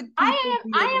 how could people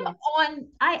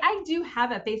I do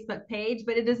have a Facebook page,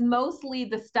 but it is mostly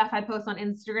the stuff I post on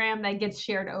Instagram that gets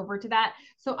shared over to that.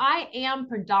 So I am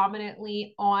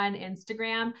predominantly on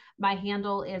Instagram. My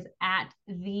handle is at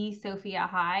the Sophia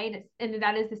Hyde, and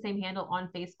that is the same handle on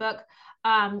Facebook.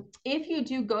 If you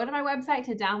do go to my website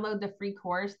to download the free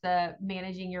course, the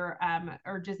Managing Your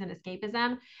Urges and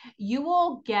Escapism, you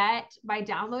will get, by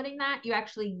downloading that, you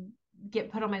actually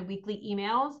get put on my weekly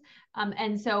emails.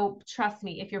 And so trust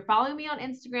me, if you're following me on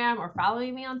Instagram or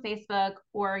following me on Facebook,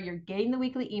 or you're getting the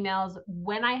weekly emails,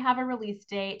 when I have a release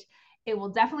date, it will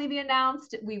definitely be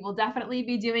announced. We will definitely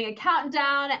be doing a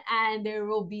countdown, and there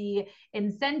will be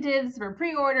incentives for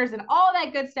pre-orders and all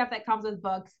that good stuff that comes with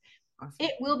books. Awesome.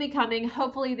 It will be coming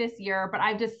hopefully this year, but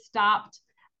I've just stopped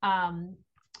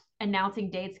announcing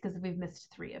dates because we've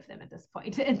missed 3 of them at this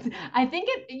point. And I think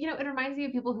it reminds me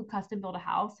of people who custom build a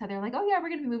house. So they're like, oh yeah, we're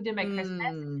going to be moved in by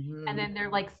Christmas. Mm-hmm. And then they're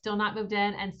like, still not moved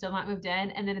in and still not moved in.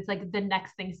 And then it's like the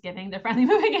next Thanksgiving, they're finally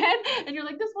moving in. And you're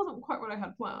like, this wasn't quite what I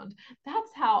had planned.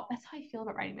 That's how I feel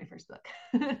about writing my first book.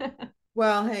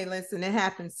 Well, hey, listen, it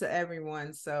happens to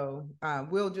everyone. So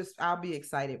I'll be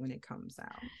excited when it comes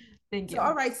out. Thank you. So,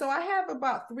 all right. So I have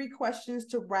about 3 questions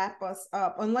to wrap us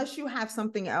up, unless you have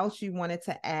something else you wanted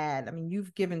to add. I mean,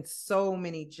 you've given so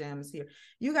many gems here.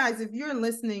 You guys, if you're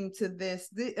listening to this,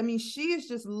 she has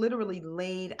just literally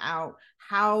laid out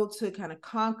how to kind of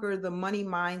conquer the money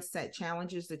mindset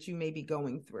challenges that you may be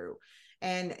going through.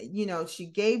 And, she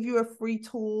gave you a free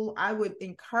tool. I would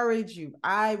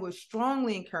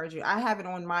strongly encourage you. I have it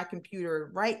on my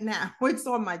computer right now. It's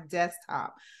on my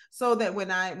desktop, so that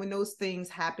when those things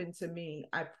happen to me,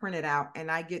 I print it out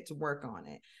and I get to work on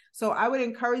it. So I would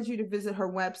encourage you to visit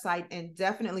her website and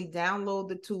definitely download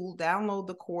the tool, download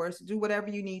the course, do whatever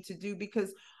you need to do,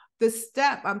 because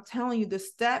I'm telling you, the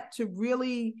step to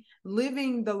really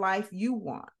living the life you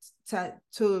want,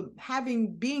 to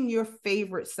being your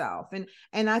favorite self.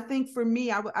 And I think for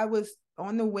me, I was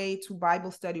on the way to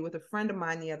Bible study with a friend of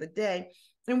mine the other day,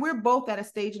 and we're both at a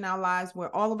stage in our lives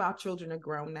where all of our children are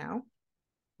grown now.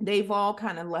 They've all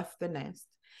kind of left the nest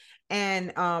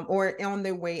and or on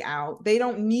their way out. They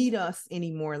don't need us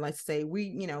anymore. Let's say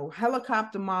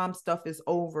helicopter mom stuff is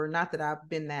over. Not that I've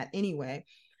been that anyway.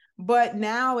 But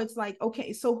now it's like,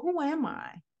 okay, so who am I?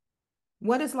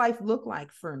 What does life look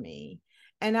like for me?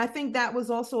 And I think that was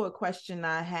also a question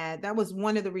I had. That was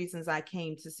one of the reasons I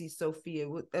came to see Sophia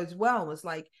as well, was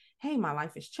like, hey, my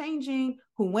life is changing.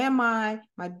 Who am I?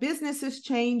 My business is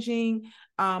changing.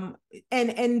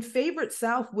 And Favorite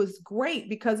Self was great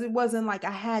because it wasn't like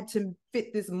I had to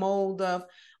fit this mold of,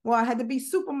 well, I had to be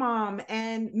super mom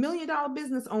and $1 million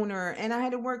business owner, and I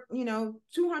had to work,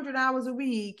 200 hours a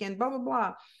week and blah, blah,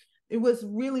 blah. It was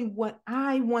really what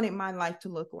I wanted my life to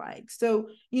look like. So,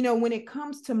 when it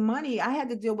comes to money, I had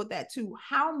to deal with that too.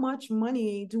 How much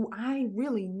money do I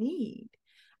really need?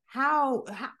 How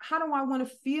do I want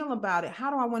to feel about it? How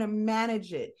do I want to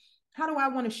manage it? How do I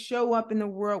want to show up in the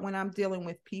world when I'm dealing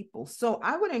with people? So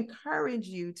I would encourage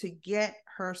you to get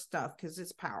her stuff because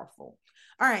it's powerful.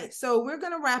 All right, so we're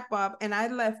going to wrap up, and I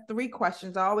left 3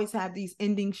 questions. I always have these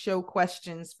ending show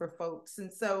questions for folks.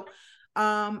 And so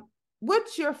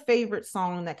what's your favorite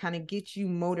song that kind of gets you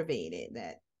motivated,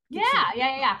 that gets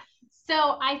Yeah.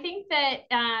 So I think that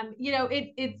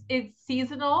it's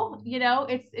seasonal,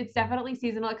 it's definitely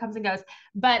seasonal. It comes and goes.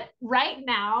 But right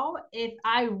now, if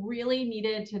I really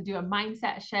needed to do a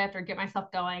mindset shift or get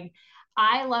myself going,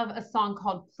 I love a song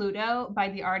called Pluto by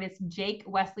the artist Jake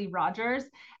Wesley Rogers.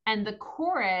 And the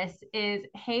chorus is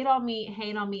hate on me,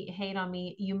 hate on me, hate on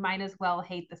me. You might as well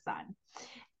hate the sun.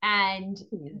 And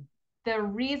the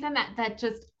reason that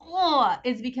just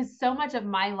is because so much of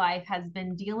my life has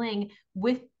been dealing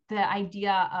with the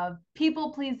idea of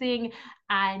people pleasing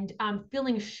and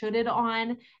feeling shoulded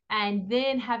on, and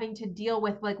then having to deal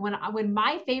with like when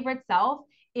my favorite self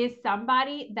is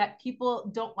somebody that people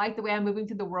don't like the way I'm moving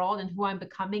through the world and who I'm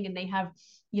becoming, and they have,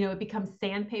 it becomes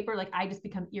sandpaper. Like I just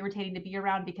become irritating to be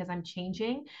around because I'm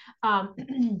changing. I've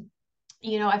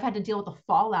had to deal with the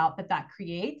fallout that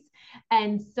creates.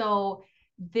 And so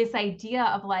this idea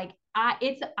of like, I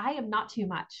am not too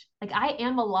much. Like I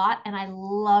am a lot, and I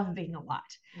love being a lot.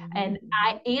 Mm-hmm. And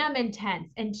I am intense,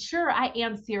 and sure, I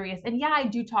am serious. And yeah, I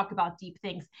do talk about deep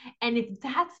things. And if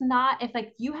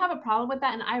like you have a problem with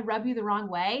that and I rub you the wrong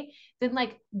way, then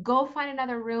like go find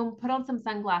another room, put on some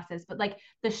sunglasses. But like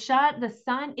the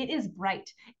sun, it is bright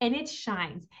and it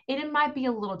shines. It might be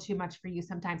a little too much for you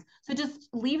sometimes. So just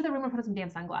leave the room and put on some damn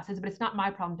sunglasses, but it's not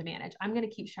my problem to manage. I'm going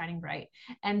to keep shining bright.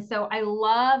 And so I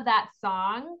love that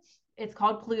song. It's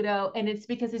called Pluto, and it's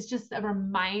because it's just a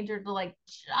reminder to like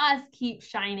just keep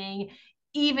shining.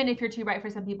 Even if you're too bright for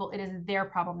some people, it is their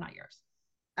problem, not yours.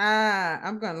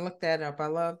 I'm going to look that up. I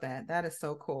love that. That is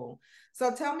so cool.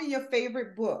 So tell me your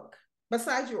favorite book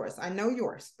besides yours. I know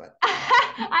yours, but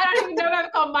I don't even know if I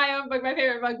would call my own book my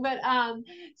favorite book. But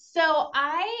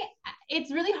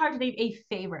it's really hard to name a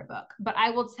favorite book, but I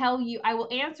will tell you, I will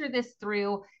answer this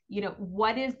through,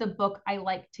 what is the book I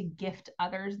like to gift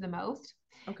others the most?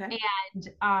 Okay. And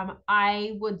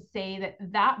I would say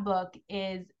that book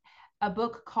is a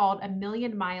book called A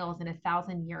Million Miles in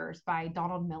 1,000 Years by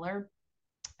Donald Miller.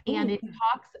 And it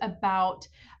talks about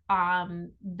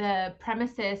the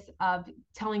premises of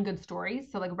telling good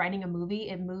stories. So like writing a movie,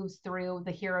 it moves through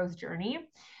the hero's journey,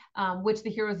 which the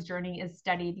hero's journey is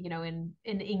studied, in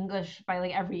English by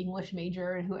like every English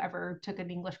major who ever took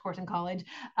an English course in college.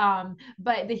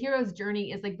 But the hero's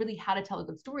journey is like really how to tell a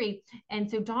good story. And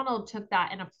so Donald took that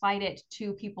and applied it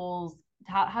to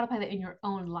how to apply that in your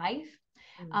own life.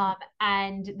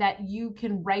 And that you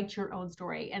can write your own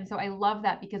story. And so I love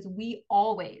that because we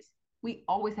always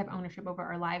have ownership over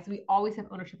our lives. We always have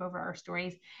ownership over our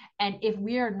stories. And if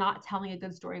we are not telling a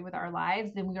good story with our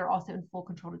lives, then we are also in full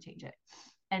control to change it.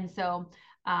 And so,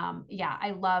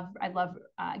 I love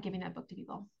giving that book to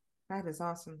people. That is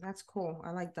awesome. That's cool.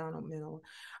 I like Donald Miller.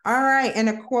 All right. And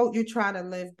a quote you try to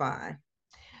live by.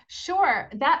 Sure.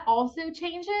 That also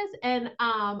changes. And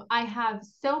I have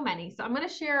so many. So I'm going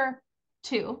to share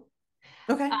 2.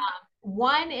 Okay.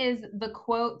 One is the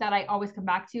quote that I always come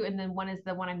back to, and then one is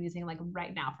the one I'm using like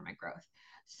right now for my growth.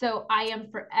 So I am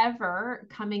forever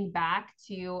coming back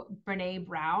to Brene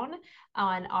Brown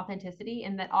on authenticity,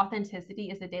 and that authenticity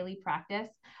is a daily practice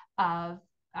of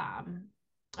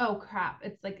oh crap,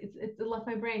 it's left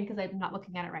my brain because I'm not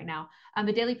looking at it right now.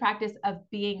 The daily practice of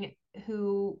being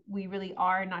who we really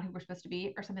are, not who we're supposed to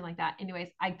be, or something like that. Anyways,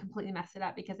 I completely messed it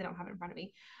up because I don't have it in front of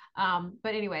me.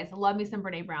 But anyways, love me some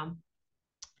Brene Brown.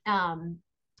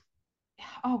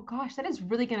 Oh gosh, that is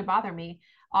really going to bother me.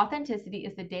 Authenticity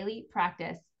is the daily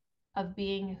practice of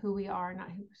being who we are, not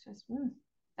who we're supposed to.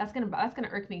 That's gonna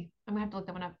irk me. I'm gonna have to look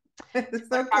that one up.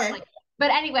 It's okay.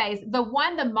 But anyways, the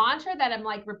mantra that I'm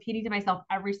like repeating to myself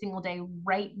every single day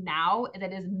right now,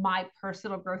 that is my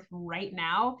personal growth right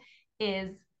now,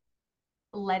 is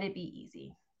let it be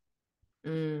easy.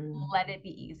 Let it be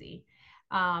easy.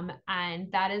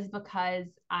 And that is because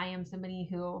I am somebody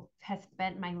who has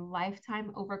spent my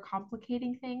lifetime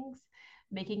overcomplicating things,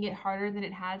 making it harder than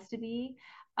it has to be.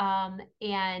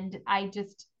 And I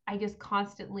just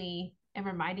constantly am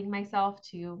reminding myself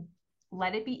to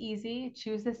let it be easy,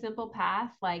 choose the simple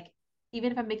path. Like,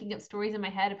 even if I'm making up stories in my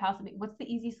head of how something, what's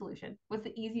the easy solution? What's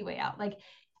the easy way out? Like,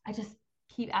 I just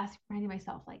keep asking, reminding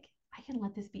myself, like, I can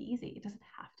let this be easy. It doesn't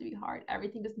have to be hard.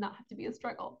 Everything does not have to be a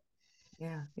struggle.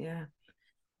 Yeah, yeah.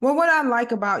 Well, what I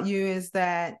like about you is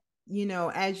that, you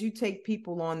know, as you take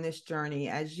people on this journey,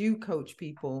 as you coach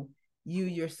people, you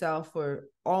yourself are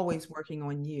always working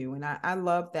on you. And I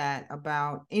love that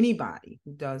about anybody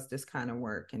who does this kind of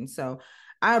work. And so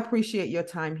I appreciate your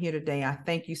time here today. I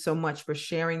thank you so much for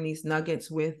sharing these nuggets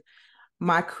with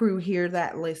my crew here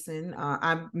that listen.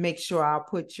 I make sure I'll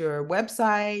put your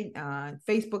website,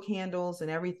 Facebook handles, and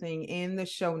everything in the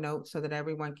show notes so that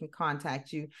everyone can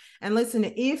contact you. And listen,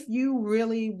 if you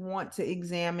really want to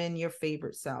examine your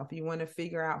favorite self, you want to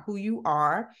figure out who you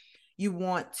are, you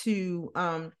want to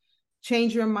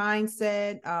change your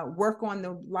mindset, work on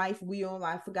the life wheel.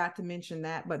 I forgot to mention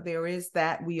that, but there is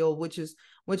that wheel,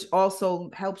 which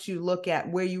also helps you look at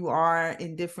where you are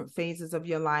in different phases of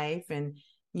your life. And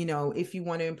you know, if you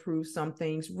want to improve some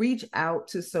things, reach out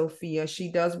to Sophia. She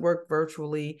does work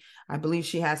virtually. I believe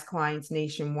she has clients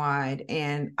nationwide.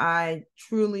 And I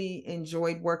truly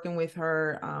enjoyed working with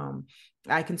her.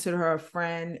 I consider her a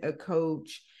friend, a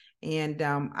coach, and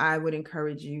I would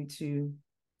encourage you to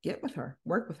get with her,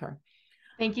 work with her.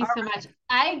 Thank you so much.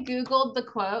 I Googled the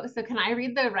quote. So can I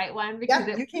read the right one? Because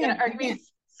Yeah, it's you going to can. irk me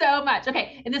so much.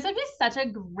 Okay. And this would be such a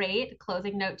great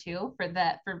closing note too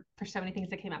for so many things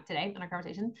that came up today in our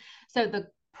conversation. So the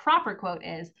proper quote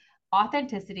is,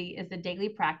 authenticity is the daily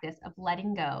practice of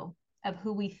letting go of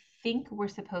who we think we're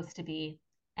supposed to be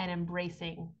and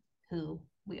embracing who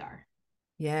we are.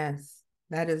 Yes,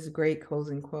 that is a great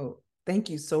closing quote. Thank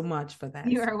you so much for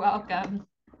that. You are welcome.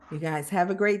 You guys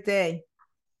have a great day.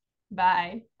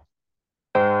 Bye.